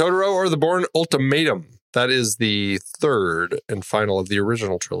 My Neighbor Totoro or The Bourne Ultimatum. That is the third and final of the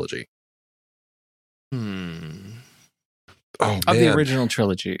original trilogy. Oh, Of the original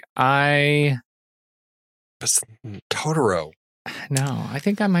trilogy, Totoro. No, I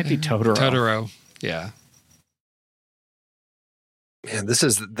think I might be Totoro. Totoro. Yeah. Man, this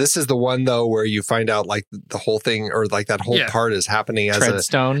is the one though where you find out like the whole thing or like that whole part is happening as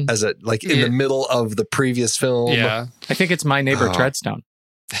Treadstone. a like in the middle of the previous film. Yeah. I think it's My Neighbor Treadstone.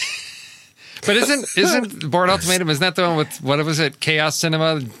 But isn't Bourne Ultimatum, isn't that the one with, what was it, Chaos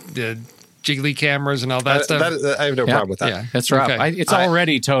Cinema, the jiggly cameras and all that stuff? I have no problem with that. Yeah. That's right. Okay. It's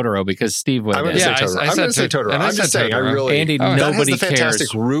already Totoro because Steve went I'm going in. to say Yeah, Totoro. I I'm going to said say Totoro. and I I'm just said saying, I Totoro. really. Andy, that has nobody the fantastic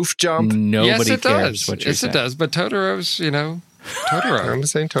cares. roof jump. Nobody yes, it cares does. what you're Yes, saying. it does. But Totoro's, Totoro. I'm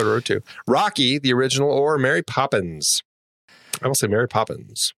saying Totoro too. Rocky, the original, or Mary Poppins. I will say Mary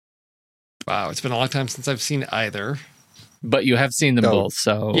Poppins. Wow, it's been a long time since I've seen either. But you have seen them No. both,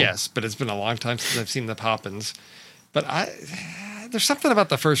 so Yes, but it's been a long time since I've seen the Poppins. But there's something about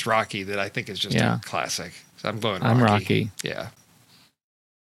the first Rocky that I think is just a classic. So I'm going Rocky. I'm Rocky. Yeah,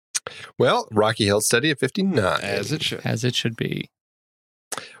 Well, Rocky held steady at 59. as it should. as it should be.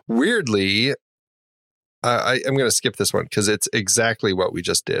 Weirdly, I'm going to skip this one because it's exactly what we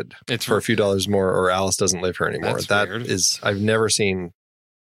just did. It's For a few dollars more, or Alice doesn't live here anymore. That's That weird. is, I've never seen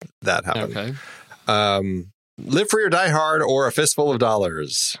that happen. Okay. Live Free or Die Hard or A Fistful of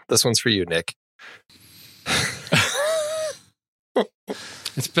Dollars? This one's for you, Nick.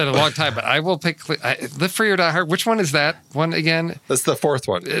 It's been a long time, but I will pick Live Free or Die Hard. Which one is that one again? That's the fourth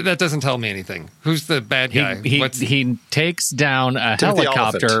one. That doesn't tell me anything. Who's the bad guy? He takes down a Timothy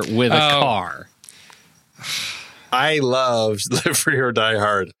helicopter Oliphant. with a car. I love Live Free or Die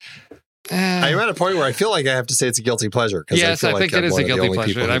Hard. I'm at a point where I feel like I have to say it's a guilty pleasure. Yes, I think it is a guilty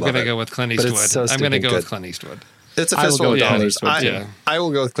pleasure. I'm going to go it. with Clint But Eastwood. it's so I'm going to go stupid with good. Clint Eastwood. It's a I will fistful go of with Clint dollars. Eastwood, too. I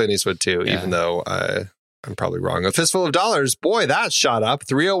will go with Clint Eastwood too, Yeah. even though I'm probably wrong. A Fistful of Dollars, boy, that shot up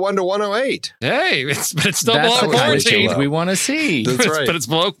 301 to 108. Hey, but it's still That's below the kind of quarantine. change we want to see. That's right. But it's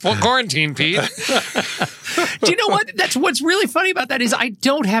below quarantine, Pete. Do you know what? That's what's really funny about that is I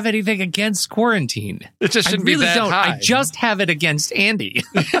don't have anything against quarantine. It just shouldn't I really be that don't. high. I just have it against Andy.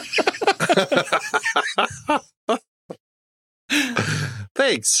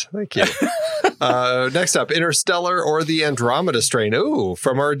 Thanks. Thank you. Next up, Interstellar or the Andromeda Strain. Ooh,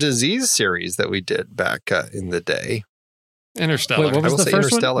 from our disease series that we did back in the day. Interstellar. Wait, what was will the say first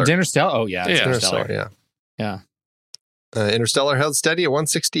Interstellar. one? Interstellar. Oh, yeah. It's Yeah. Interstellar. Yeah. Yeah. Interstellar held steady at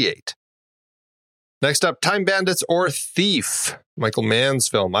 168. Next up, Time Bandits or Thief. Michael Mann's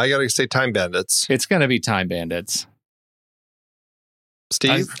film. I got to say Time Bandits. It's going to be Time Bandits.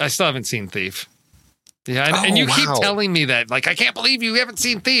 Steve? I still haven't seen Thief. Yeah, Oh, and you keep wow. telling me that. Like, I can't believe you haven't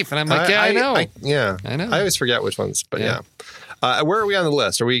seen Thief. And I'm like, I know. I know. I always forget which ones, but Yeah. where are we on the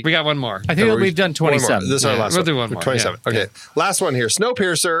list? Are we? We got one more. I think Are we- we've done one more. 27. This is our Yeah, last we'll one. do one more. 27. Yeah. Okay. Last one here.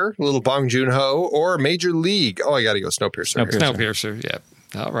 Snowpiercer, little Bong Joon-ho, or Major League. Oh, I got to go Snowpiercer. here. Snowpiercer. Yep.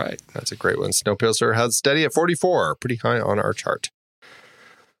 All right. That's a great one. Snowpiercer held steady at 44. Pretty high on our chart.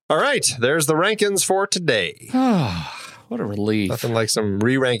 All right. There's the rankings for today. What a relief. Nothing like some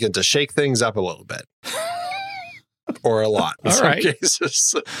re-ranking to shake things up a little bit. Or a lot in All some right.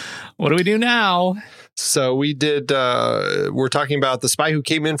 cases. What do we do now? So we did, we're talking about The Spy Who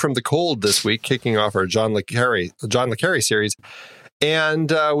Came In From the Cold this week, kicking off our John Le Carre series.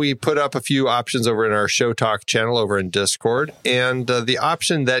 And we put up a few options over in our Show Talk channel over in Discord. And the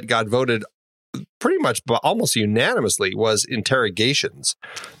option that got voted pretty much almost unanimously was interrogations.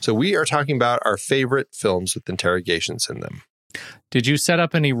 So we are talking about our favorite films with interrogations in them. Did you set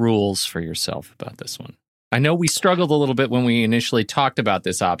up any rules for yourself about this one? I know we struggled a little bit when we initially talked about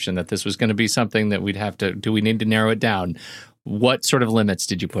this option, that this was going to be something that we'd have to, do we need to narrow it down? What sort of limits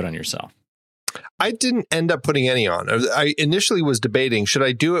did you put on yourself? I didn't end up putting any on. I initially was debating, should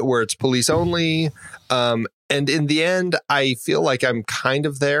I do it where it's police only? And in the end, I feel like I'm kind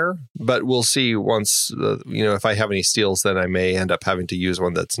of there, but we'll see once, if I have any steals, then I may end up having to use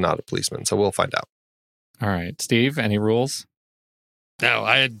one that's not a policeman. So we'll find out. All right. Steve, any rules? No,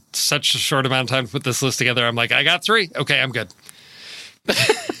 I had such a short amount of time to put this list together. I'm like, I got 3. Okay, I'm good.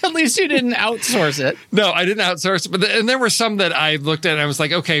 At least you didn't outsource it. No, I didn't outsource it. But and there were some that I looked at and I was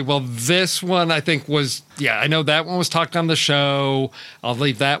like, okay, well, this one I think was, I know that one was talked on the show. I'll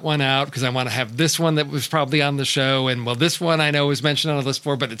leave that one out because I want to have this one that was probably on the show. And well, this one I know was mentioned on the list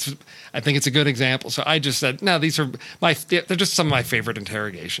before, but I think it's a good example. So I just said, no, they're just some of my favorite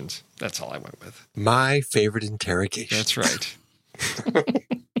interrogations. That's all I went with. My favorite interrogation. That's right.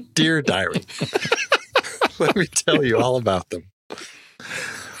 Dear Diary. Let me tell you all about them.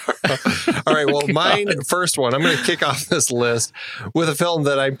 All right. Well, first one, I'm going to kick off this list with a film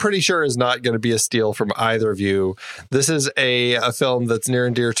that I'm pretty sure is not going to be a steal from either of you. This is a film that's near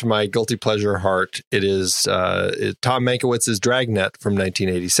and dear to my guilty pleasure heart. It is Tom Mankiewicz's Dragnet from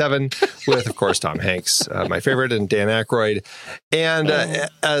 1987 with, of course, Tom Hanks, my favorite, and Dan Aykroyd. And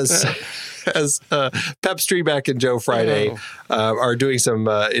as Pep Streebek and Joe Friday are doing some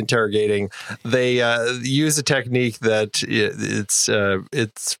interrogating, they use a technique that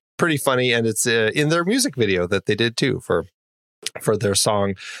it's pretty funny, and it's in their music video that they did too for their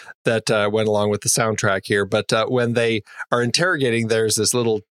song that went along with the soundtrack here. But when they are interrogating, there's this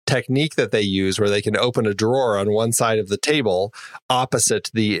little technique that they use where they can open a drawer on one side of the table opposite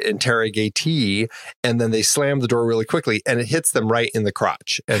the interrogatee, and then they slam the door really quickly and it hits them right in the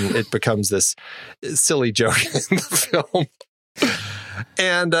crotch, and it becomes this silly joke in the film.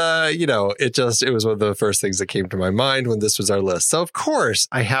 And, it was one of the first things that came to my mind when this was our list. So, of course,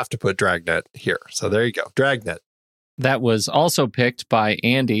 I have to put Dragnet here. So there you go. Dragnet. That was also picked by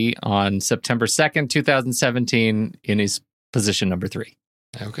Andy on September 2nd, 2017 in his position number 3.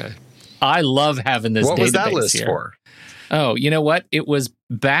 Okay. I love having this database. What was that list here. for? Oh, you know what? It was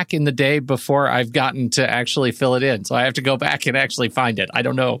back in the day before I've gotten to actually fill it in. So I have to go back and actually find it. I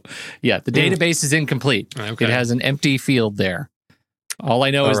don't know. Yeah, the database is incomplete. Okay. It has an empty field there. All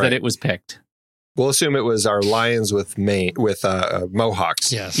I know is that it was picked. We'll assume it was our Lions with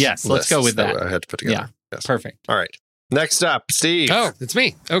Mohawks. Yes. Yes, let's go with that. I had to put together. Yes. Perfect. All right. Next up, Steve. Oh, it's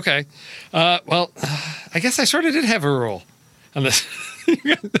me. Okay. Well, I guess I sort of did have a rule on this.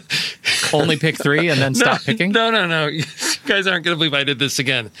 Only pick 3 and then stop picking? No. You guys aren't going to believe I did this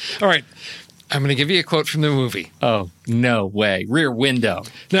again. All right. I'm going to give you a quote from the movie. Oh, no way. Rear Window.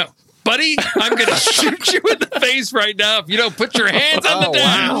 No. Buddy, I'm going to shoot you in the face right now if you don't put your hands on the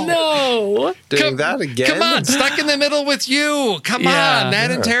down. Wow. No. Doing that again? Come on, stuck in the middle with you. Come on, that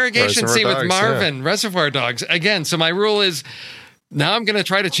interrogation Reservoir scene with Dogs, Marvin, Reservoir Dogs. Again, so my rule is now I'm going to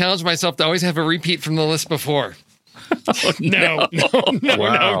try to challenge myself to always have a repeat from the list before. No,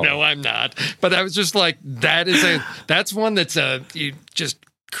 I'm not. But I was just like, that's one that's just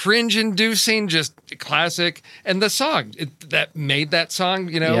cringe-inducing, just classic, and the song that made that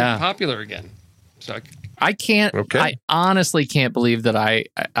song, popular again. So I can't. Okay. I honestly can't believe that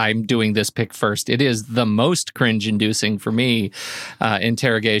I'm doing this pick first. It is the most cringe-inducing for me.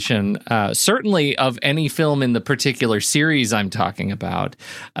 Interrogation, certainly of any film in the particular series I'm talking about,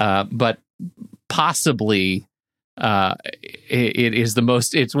 but possibly. It is the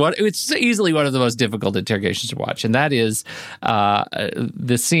most. It's easily one of the most difficult interrogations to watch, and that is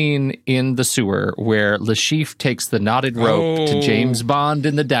the scene in the sewer where Lashif takes the knotted rope to James Bond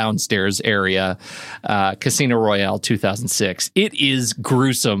in the downstairs area, Casino Royale 2006. It is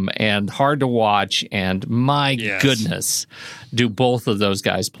gruesome and hard to watch, and my goodness, do both of those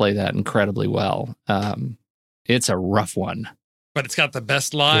guys play that incredibly well. It's a rough one. But it's got the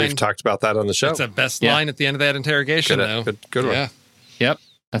best line. We've talked about that on the show. It's the best line at the end of that interrogation, though. Good one. Yeah. Yep,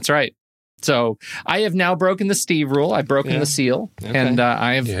 that's right. So I have now broken the Steve rule. I've broken the seal, and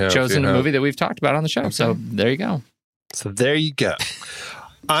I have chosen a movie that we've talked about on the show. Okay. So there you go. So there you go.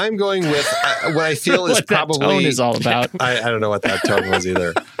 I'm going with what I feel is what probably that tone is all about. I don't know what that tone was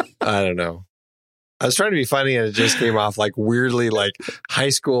either. I don't know. I was trying to be funny, and it just came off like weirdly like high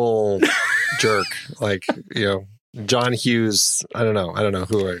school jerk, like John Hughes. I don't know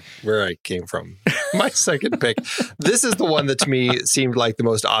where I came from. My second pick. This is the one that to me seemed like the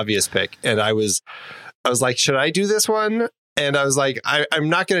most obvious pick, and I was like, should I do this one? And I was like, I'm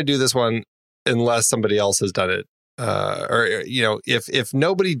not going to do this one unless somebody else has done it. If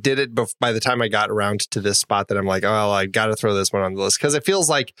nobody did it by the time I got around to this spot, that I'm like, oh, I got to throw this one on the list because it feels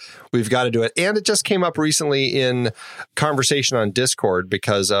like we've got to do it. And it just came up recently in conversation on Discord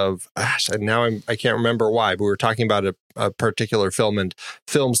because of, now I can't remember why, but we were talking about a particular film and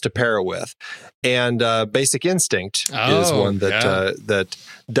films to pair it with. And Basic Instinct is one that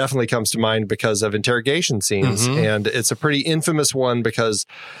definitely comes to mind because of interrogation scenes. Mm-hmm. And it's a pretty infamous one because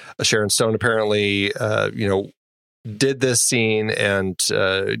Sharon Stone apparently, did this scene and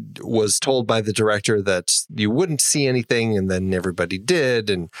was told by the director that you wouldn't see anything, and then everybody did.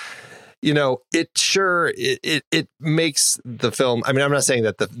 And, it makes the film. I mean, I'm not saying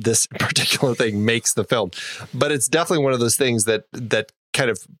that this particular thing makes the film, but it's definitely one of those things that kind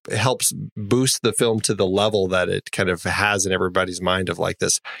of helps boost the film to the level that it kind of has in everybody's mind of like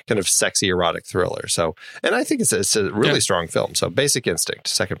this kind of sexy erotic thriller. So, and I think it's a really strong film. So Basic Instinct,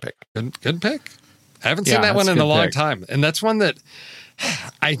 second pick. Good pick. I haven't seen that one in a long time. And that's one that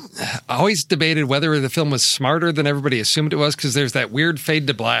I always debated whether the film was smarter than everybody assumed it was, because there's that weird fade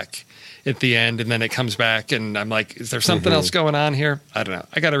to black at the end, and then it comes back, and I'm like, is there something else going on here? I don't know.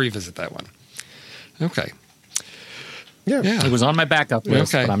 I got to revisit that one. Okay. Yeah. It was on my backup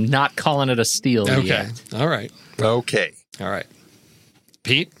list, but I'm not calling it a steal yet. All right. Okay. All right.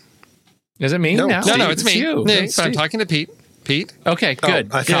 Pete? Is it me? No, it's me. You. No, so I'm talking to Pete. Pete? Okay,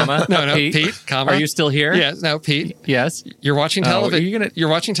 good. Comma. No, Pete, comma. Are you still here? Yes. No, Pete. Yes. You're watching television. You're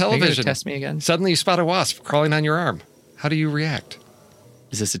watching Are you television. gonna test me again? Suddenly you spot a wasp crawling on your arm. How do you react?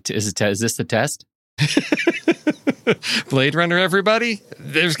 Is this the test? Blade Runner, everybody?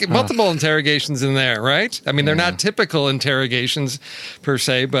 There's multiple interrogations in there, right? I mean, they're not typical interrogations per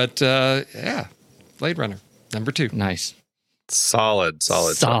se, but Blade Runner, number 2. Nice. Solid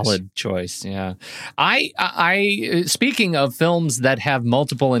choice. Yeah. I speaking of films that have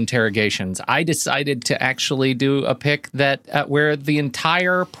multiple interrogations, I decided to actually do a pick that where the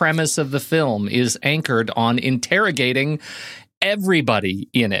entire premise of the film is anchored on interrogating everybody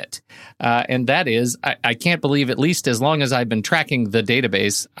in it. And that is, I can't believe, at least as long as I've been tracking the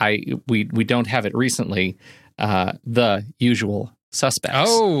database, we don't have it recently, The Usual Suspects.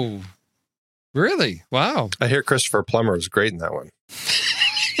 Oh, really? Wow. I hear Christopher Plummer was great in that one.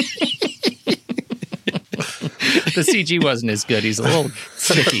 The CG wasn't as good. He's a little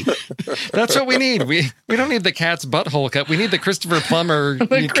sticky. That's what we need. We don't need the cat's butthole cut. We need the Christopher Plummer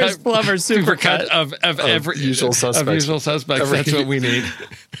Plummer super cut of every Usual Suspects. Of Usual Suspects. That's what we need.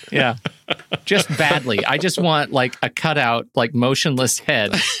 Yeah. Just badly. I just want like a cutout, like motionless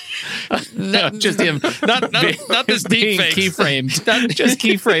head No, just him. Not this deep being fake. keyframed. Just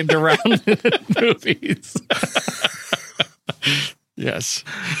keyframed around movies. Yes.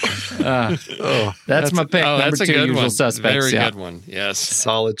 That's my pick. Number That's a 2, good Usual one. Suspects. Very Yeah. good one. Yes.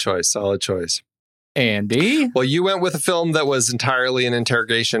 Solid choice. Andy? Well, you went with a film that was entirely an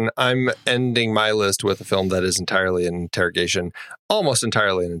interrogation. I'm ending my list with a film that is entirely an interrogation, almost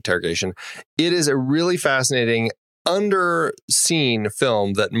entirely an interrogation. It is a really fascinating, underseen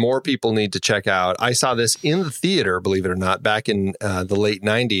film that more people need to check out. I saw this in the theater, believe it or not, back in the late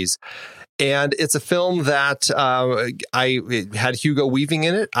 90s. And it's a film that it had Hugo Weaving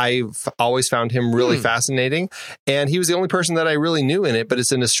in it. I've always found him really fascinating. And he was the only person that I really knew in it. But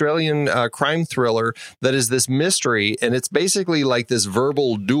it's an Australian crime thriller that is this mystery. And it's basically like this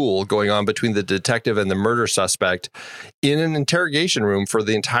verbal duel going on between the detective and the murder suspect in an interrogation room for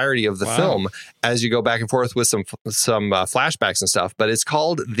the entirety of the film as you go back and forth with some flashbacks and stuff. But it's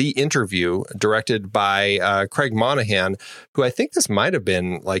called The Interview, directed by Craig Monahan, who I think this might have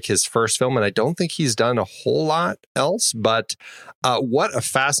been like his first film. And I don't think he's done a whole lot else, but what a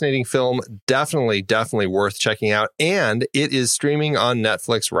fascinating film. Definitely worth checking out. And it is streaming on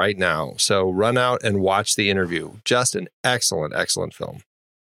Netflix right now. So run out and watch The Interview. Just an excellent film.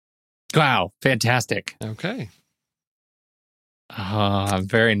 Wow. Fantastic. Okay. I'm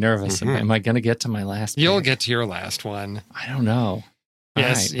very nervous. Am I going to get to my last You'll pick? get to your last one. I don't know.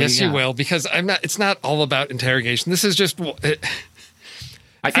 Yes, All right, you will, because it's not all about interrogation. This is just...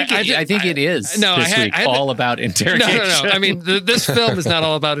 I think it is No, this week all about interrogation. No. I mean, this film is not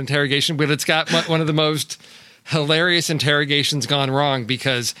all about interrogation, but it's got one of the most hilarious interrogations gone wrong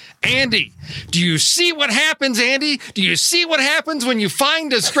because, Andy, do you see what happens, Andy? Do you see what happens when you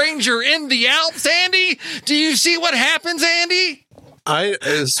find a stranger in the Alps, Andy? Do you see what happens, Andy? I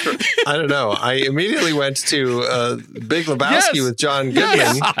don't know. I immediately went to Big Lebowski with John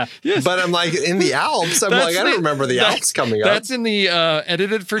Goodman, but I'm like, in the Alps, I don't remember the Alps coming up. That's in the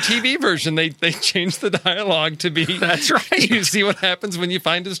edited for TV version. They changed the dialogue to be, that's right. You see what happens when you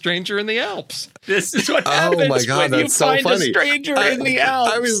find a stranger in the Alps. This is what happens my God, when you that's so find funny. a stranger in the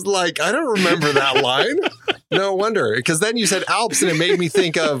Alps. I was like, I don't remember that line. No wonder, because then you said Alps, and it made me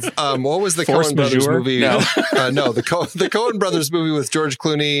think of what was the Force Coen Brothers majeure? movie? No. The Coen Brothers movie with George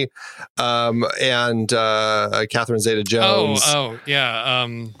Clooney and Catherine Zeta-Jones. Oh, yeah.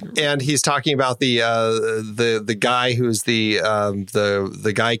 And he's talking about the guy who's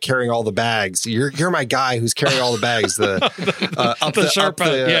the guy carrying all the bags. You're my guy who's carrying all the bags. The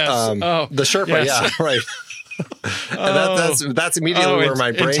Sherpa, yes. The Sherpa, yes. yeah, right. And that's immediately where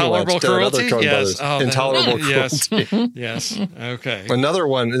my brain intolerable went. Cruelty? To another Coen Yes. Brothers. Intolerable Cruelty. Yes. Okay. Another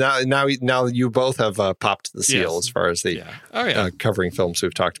one. Now you both have popped the seal as far as the covering films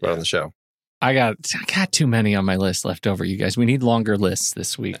we've talked about on the show. I got too many on my list left over, you guys. We need longer lists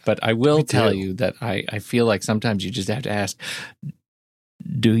this week, but I will tell you that I feel like sometimes you just have to ask,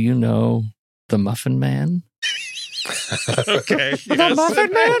 do you know the Muffin Man? Okay. The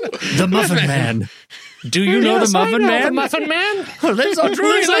Muffin Man? The Muffin Man. Do you know the Muffin Man? The Muffin Man? Who lives on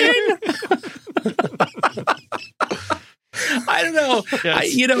Drury Lane? I don't know.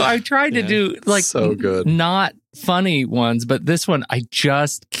 Yes. I tried to do so good. not funny ones, but this one I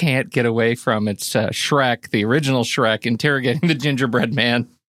just can't get away from. It's Shrek, the original Shrek, interrogating the gingerbread man.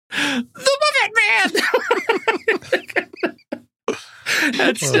 The Muffin Man!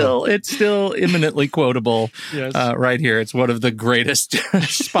 It's still imminently quotable right here. It's one of the greatest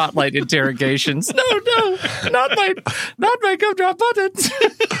spotlight interrogations. No, not my gumdrop buttons.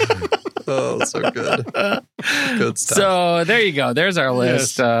 Oh, so good. Good stuff. So there you go. There's our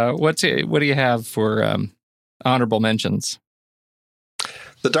list. What do you have for honorable mentions?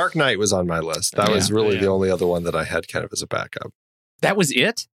 The Dark Knight was on my list. That was really the only other one that I had kind of as a backup. That was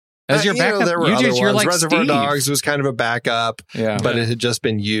it? As your backup? There were other ones. Like Reservoir Steve. Dogs was kind of a backup, but it had just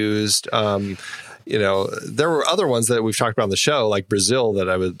been used. There were other ones that we've talked about on the show, like Brazil, that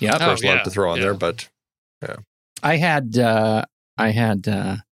I would first love to throw on there. But I had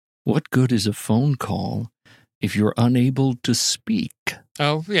what good is a phone call if you're unable to speak?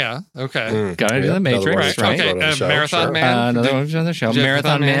 Oh, yeah. Okay. Guide to the Matrix, right? Okay. Marathon Man. Another one on the show.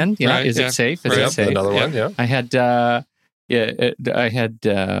 Marathon Man. Yeah. Right, Is it safe? Is it safe? Another one. Yeah. I had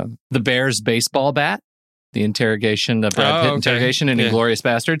the Bears baseball bat, the interrogation, the Brad Pitt interrogation in Inglourious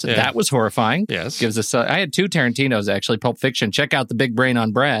Bastards. Yeah. That was horrifying. Yes. Gives us. I had two Tarantinos actually. Pulp Fiction. Check out The Big Brain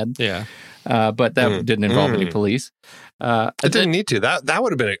on Brad. Yeah. But that didn't involve any police. It didn't need to. That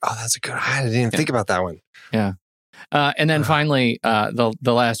would have been. That's a good. I didn't even think about that one. Yeah. And then finally, the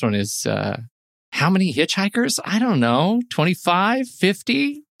last one is how many hitchhikers? I don't know. 25,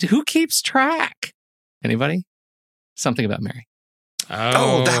 50? Who keeps track? Anybody? Something About Mary.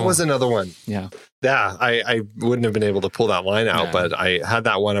 Oh, that was another one. Yeah. Yeah, I wouldn't have been able to pull that line out, No. but I had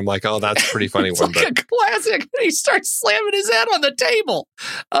that one. I'm like, oh, that's a pretty funny It's one. like But a classic. He starts slamming his head on the table.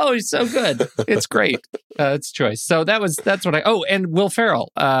 Oh, he's so good. It's great. It's choice. So that's what I. Oh, and Will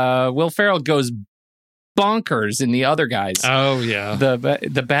Ferrell. Will Ferrell goes bonkers in the other guys. Oh yeah.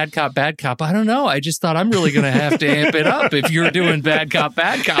 The bad cop, bad cop. I don't know. I just thought I'm really going to have to amp it up if you're doing bad cop,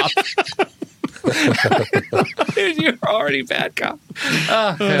 bad cop. You're already bad cop.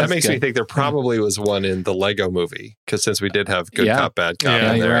 that makes me think there probably was one in the Lego movie, because since we did have good cop, bad cop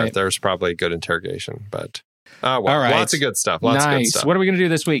Yeah, in you're there, right. there's probably good interrogation. But All right. lots of good stuff. Lots of good Nice. stuff. What are we going to do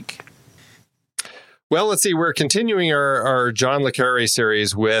this week? Well, let's see. We're continuing our John le Carré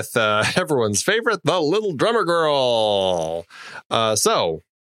series with everyone's favorite, The Little Drummer Girl. So,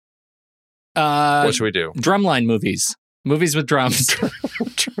 what should we do? Drumline movies. Movies with drums.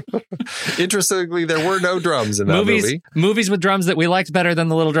 Interestingly, there were no drums in that movie. Movies with drums that we liked better than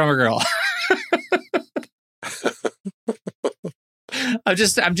The Little Drummer Girl. I'm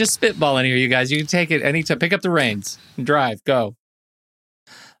just spitballing here, you guys. You can take it anytime. Pick up the reins and drive. Go.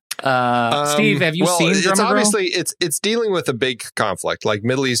 Steve, have you seen Drummer it's Girl? obviously it's dealing with a big conflict, like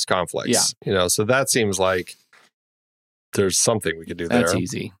Middle East conflicts. Yeah. So that seems like there's something we could do there. That's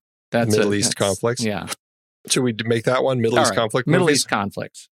easy. That's Middle East conflicts. Yeah. Should we make that one Middle All East right. conflict? Middle movies? East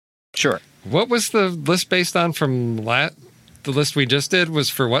conflicts. Sure. What was the list based on from the list we just did was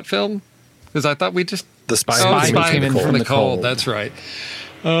for what film? Because I thought we just The Spy. Spy Who Came in from the cold. Cold. That's right.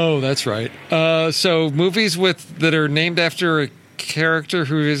 Oh, that's right. So movies that are named after a character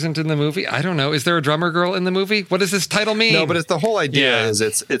who isn't in the movie. I don't know. Is there a drummer girl in the movie? What does this title mean? No, but it's the whole idea Yeah. is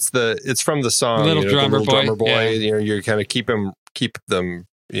it's from the song Little the Drummer Little Boy. Drummer Boy. Yeah. You kind of keep them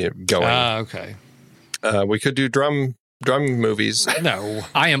going. Okay. We could do drum movies. No.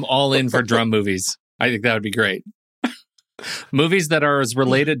 I am all in for drum movies. I think that would be great. Movies that are as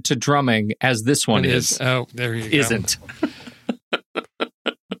related to drumming as this one is. Oh, there you go. Isn't.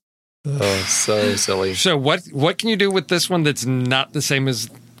 Oh, so silly. So what can you do with this one that's not the same as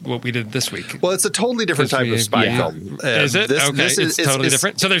what we did this week? Well, it's a totally different type of spy film. Is it? This, Okay, this it's totally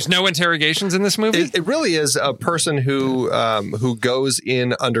different. So there's no interrogations in this movie? It really is a person who goes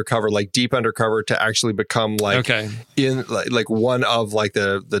in undercover, like deep undercover, to actually become in like one of like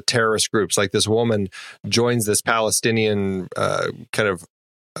the terrorist groups. Like this woman joins this Palestinian kind of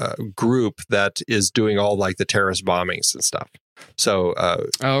group that is doing all like the terrorist bombings and stuff. So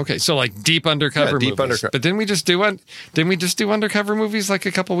okay. So like deep undercover deep movies. undercover. But didn't we just do undercover movies like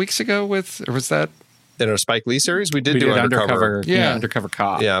a couple weeks ago or was that in our Spike Lee series, we We do undercover. Yeah. Undercover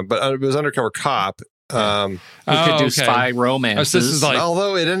cop. Yeah, but it was Undercover Cop. We could do spy romances. Oh, so this is like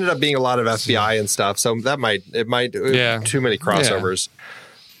Although it ended up being a lot of FBI and stuff, so that might too many crossovers.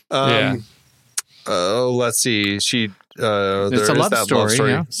 Let's see. She there It's a is love that story, love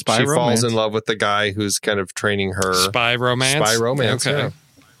story. yeah. Spy she romance. falls in love with the guy who's kind of training her. spy romance. Spy romance. Okay. Yeah.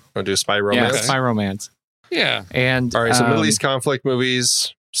 Want to do spy Yeah, romance? spy romance. Yeah. And All right. So Middle East conflict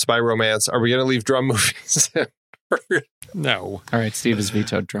movies, spy romance. Are we going to leave drum movies? No. All right, Steve has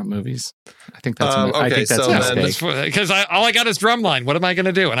vetoed drum movies. I think that's Okay, I think that's so a then- mistake. Because all I got is Drumline. What am I going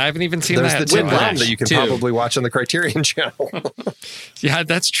to do? And I haven't even seen There's that. the Tim so- Brown that you can too. probably watch on the Criterion Channel. Yeah,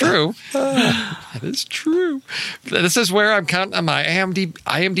 that's true. That is true. This is where I'm counting on my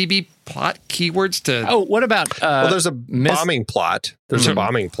IMDb plot keywords to. Oh, what about Well, there's a bombing plot. There's a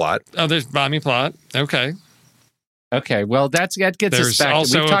bombing plot. Oh, there's bombing plot. Okay. Okay, well that gets us There's back.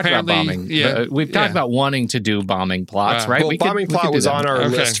 also We've talked about apparently- bombing. yeah, We've talked yeah. about wanting to do bombing plots, right? Well, bombing we plot could do was that. on our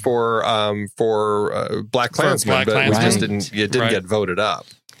Okay. list for Black Klansman, Black but it just Klansman. didn't Right. get voted up.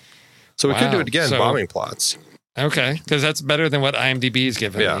 So we could do Wow. it again. So- bombing plots. Okay. Because that's better than what IMDb is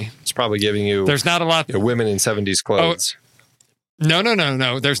giving Yeah, me. it's probably giving you, There's not a lot. women in 70s clothes.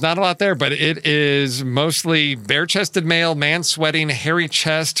 No. There's not a lot there, but it is mostly bare-chested male, man sweating, hairy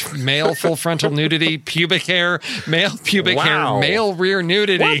chest, male full frontal nudity, pubic hair, male pubic Wow. hair, male rear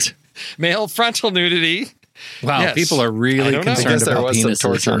nudity, What? male frontal nudity. Wow, Yes. people are I really don't know. I guess concerned there about was some penises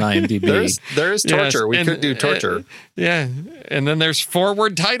torture. on IMDb. There is torture. Yes, We and- could do torture. Yeah. And then there's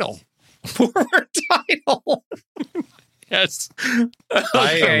forward title. Forward title. Yes.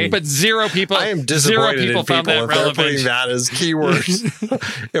 Okay. But zero people I am zero disappointed people in found people that if they're relevant. putting that as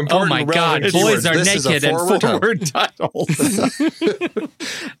keywords. Important, Oh my God, relevant boys keywords. are This is a naked and title. forward titles.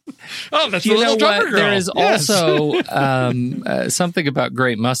 Oh, that's You the know little drummer what? girl. There is Yes. also something about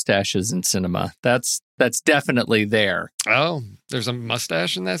great mustaches in cinema. That's definitely there. Oh, there's a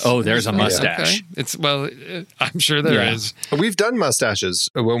mustache in that. Oh, there's a mustache. Okay. It's I'm sure there Yeah. is. We've done mustaches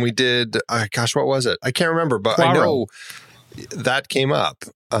when we did. Gosh, what was it? I can't remember, but Poirot. I know that came up.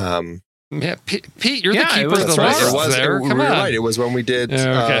 Yeah, Pete, you're Yeah, the keeper of the that's list. right. There. Come You're on. right. It was when we did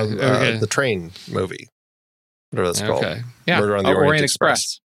Okay. the train movie. Whatever that's called. Okay. Yeah. Murder on the Orient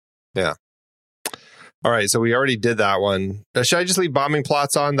Express. Yeah. All right. So we already did that one. Should I just leave bombing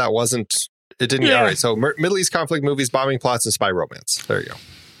plots on? It didn't get all right. So Middle East conflict movies, bombing plots, and spy romance. There you go.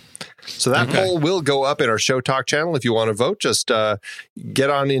 So that poll will go up in our Show Talk channel. If you want to vote, just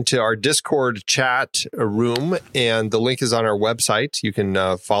get on into our Discord chat room, and the link is on our website. You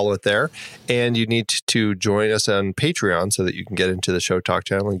can follow it there, and you need to join us on Patreon so that you can get into the Show Talk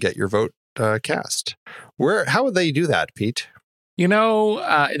channel and get your vote cast. How would they do that, Pete?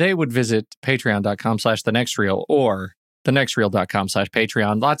 They would visit patreon.com/thenextreel or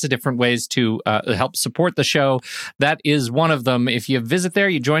thenextreel.com/Patreon. Lots of different ways to help support the show. That is one of them. If you visit there,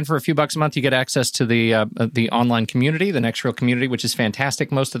 you join for a few bucks a month, you get access to the online community, the Next Reel community, which is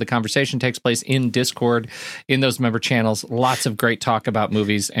fantastic. Most of the conversation takes place in Discord, in those member channels. Lots of great talk about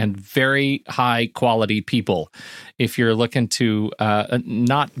movies and very high quality people. If you're looking to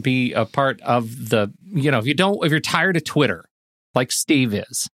not be a part of the, if you're tired of Twitter, like Steve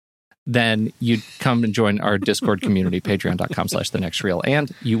is, then you'd come and join our Discord community, patreon.com/thenextreel,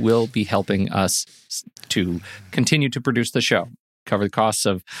 and you will be helping us to continue to produce the show, cover the costs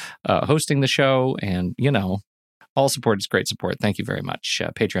of hosting the show, and, all support is great support. Thank you very much.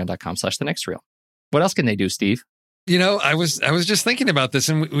 Patreon.com/thenextreel. What else can they do, Steve? I was just thinking about this,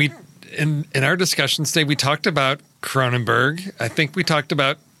 and we in our discussion today, we talked about Cronenberg. I think we talked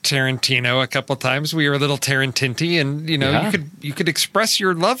about Tarantino a couple of times. We were a little Tarantinty, and you could express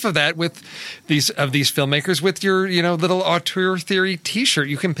your love of that with these filmmakers with your little auteur theory T-shirt.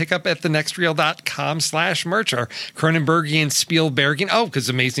 You can pick up at thenextreel.com/merch. Our Cronenbergian, Spielbergian. Oh, because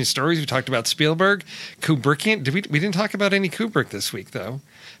amazing stories. We talked about Spielberg, Kubrickian. We didn't talk about any Kubrick this week though,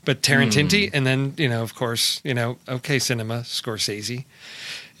 but Tarantinty, and then of course okay cinema, Scorsese.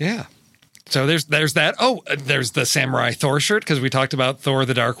 Yeah. So there's that. Oh, there's the Samurai Thor shirt, because we talked about Thor: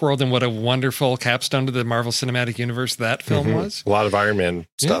 The Dark World and what a wonderful capstone to the Marvel Cinematic Universe that film was. A lot of Iron Man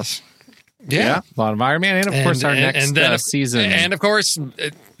stuff. Yeah, a lot of Iron Man, and of course our next season. And of course,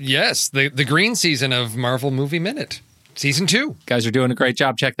 the green season of Marvel Movie Minute, season 2. Guys are doing a great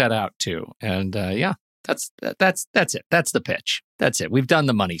job. Check that out too. And that's it. That's the pitch. That's it. We've done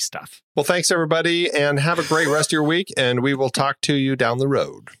the money stuff. Well, thanks everybody, and have a great rest of your week, and we will talk to you down the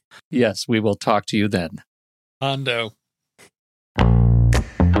road. Yes, we will talk to you then. Hondo.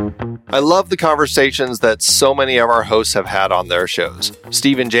 I love the conversations that so many of our hosts have had on their shows.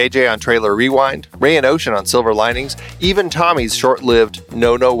 Steve and JJ on Trailer Rewind, Ray and Ocean on Silver Linings, even Tommy's short-lived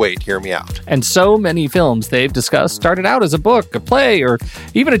No, Wait, Hear Me Out. And so many films they've discussed started out as a book, a play, or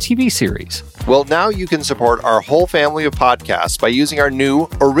even a TV series. Well, now you can support our whole family of podcasts by using our new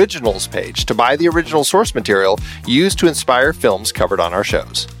Originals page to buy the original source material used to inspire films covered on our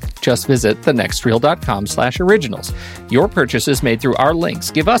shows. Just visit thenextreel.com/originals. Your purchases made through our links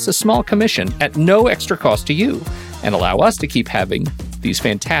give us a small commission at no extra cost to you and allow us to keep having these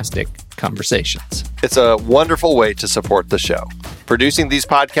fantastic conversations. It's a wonderful way to support the show. Producing these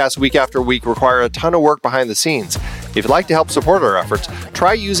podcasts week after week require a ton of work behind the scenes. If you'd like to help support our efforts,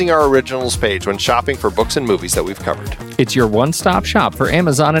 try using our Originals page when shopping for books and movies that we've covered. It's your one-stop shop for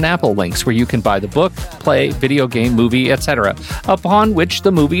Amazon and Apple links, where you can buy the book, play, video game, movie, etc., upon which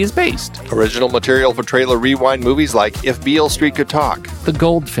the movie is based. Original material for Trailer Rewind movies like If Beale Street Could Talk, The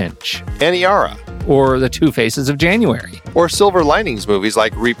Goldfinch, Aniara, or The Two Faces of January. or Silver Linings movies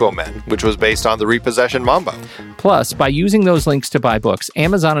like Repo Men, which was based on the Repossession Mambo. Plus, by using those links to buy books,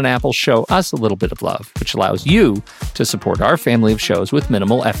 Amazon and Apple show us a little bit of love, which allows you to support our family of shows with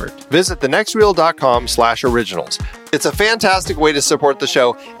minimal effort. Visit thenextreel.com/originals. It's a fantastic way to support the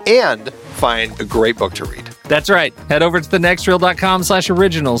show and find a great book to read. That's right. Head over to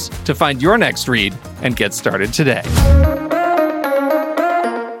thenextreel.com/originals to find your next read and get started today.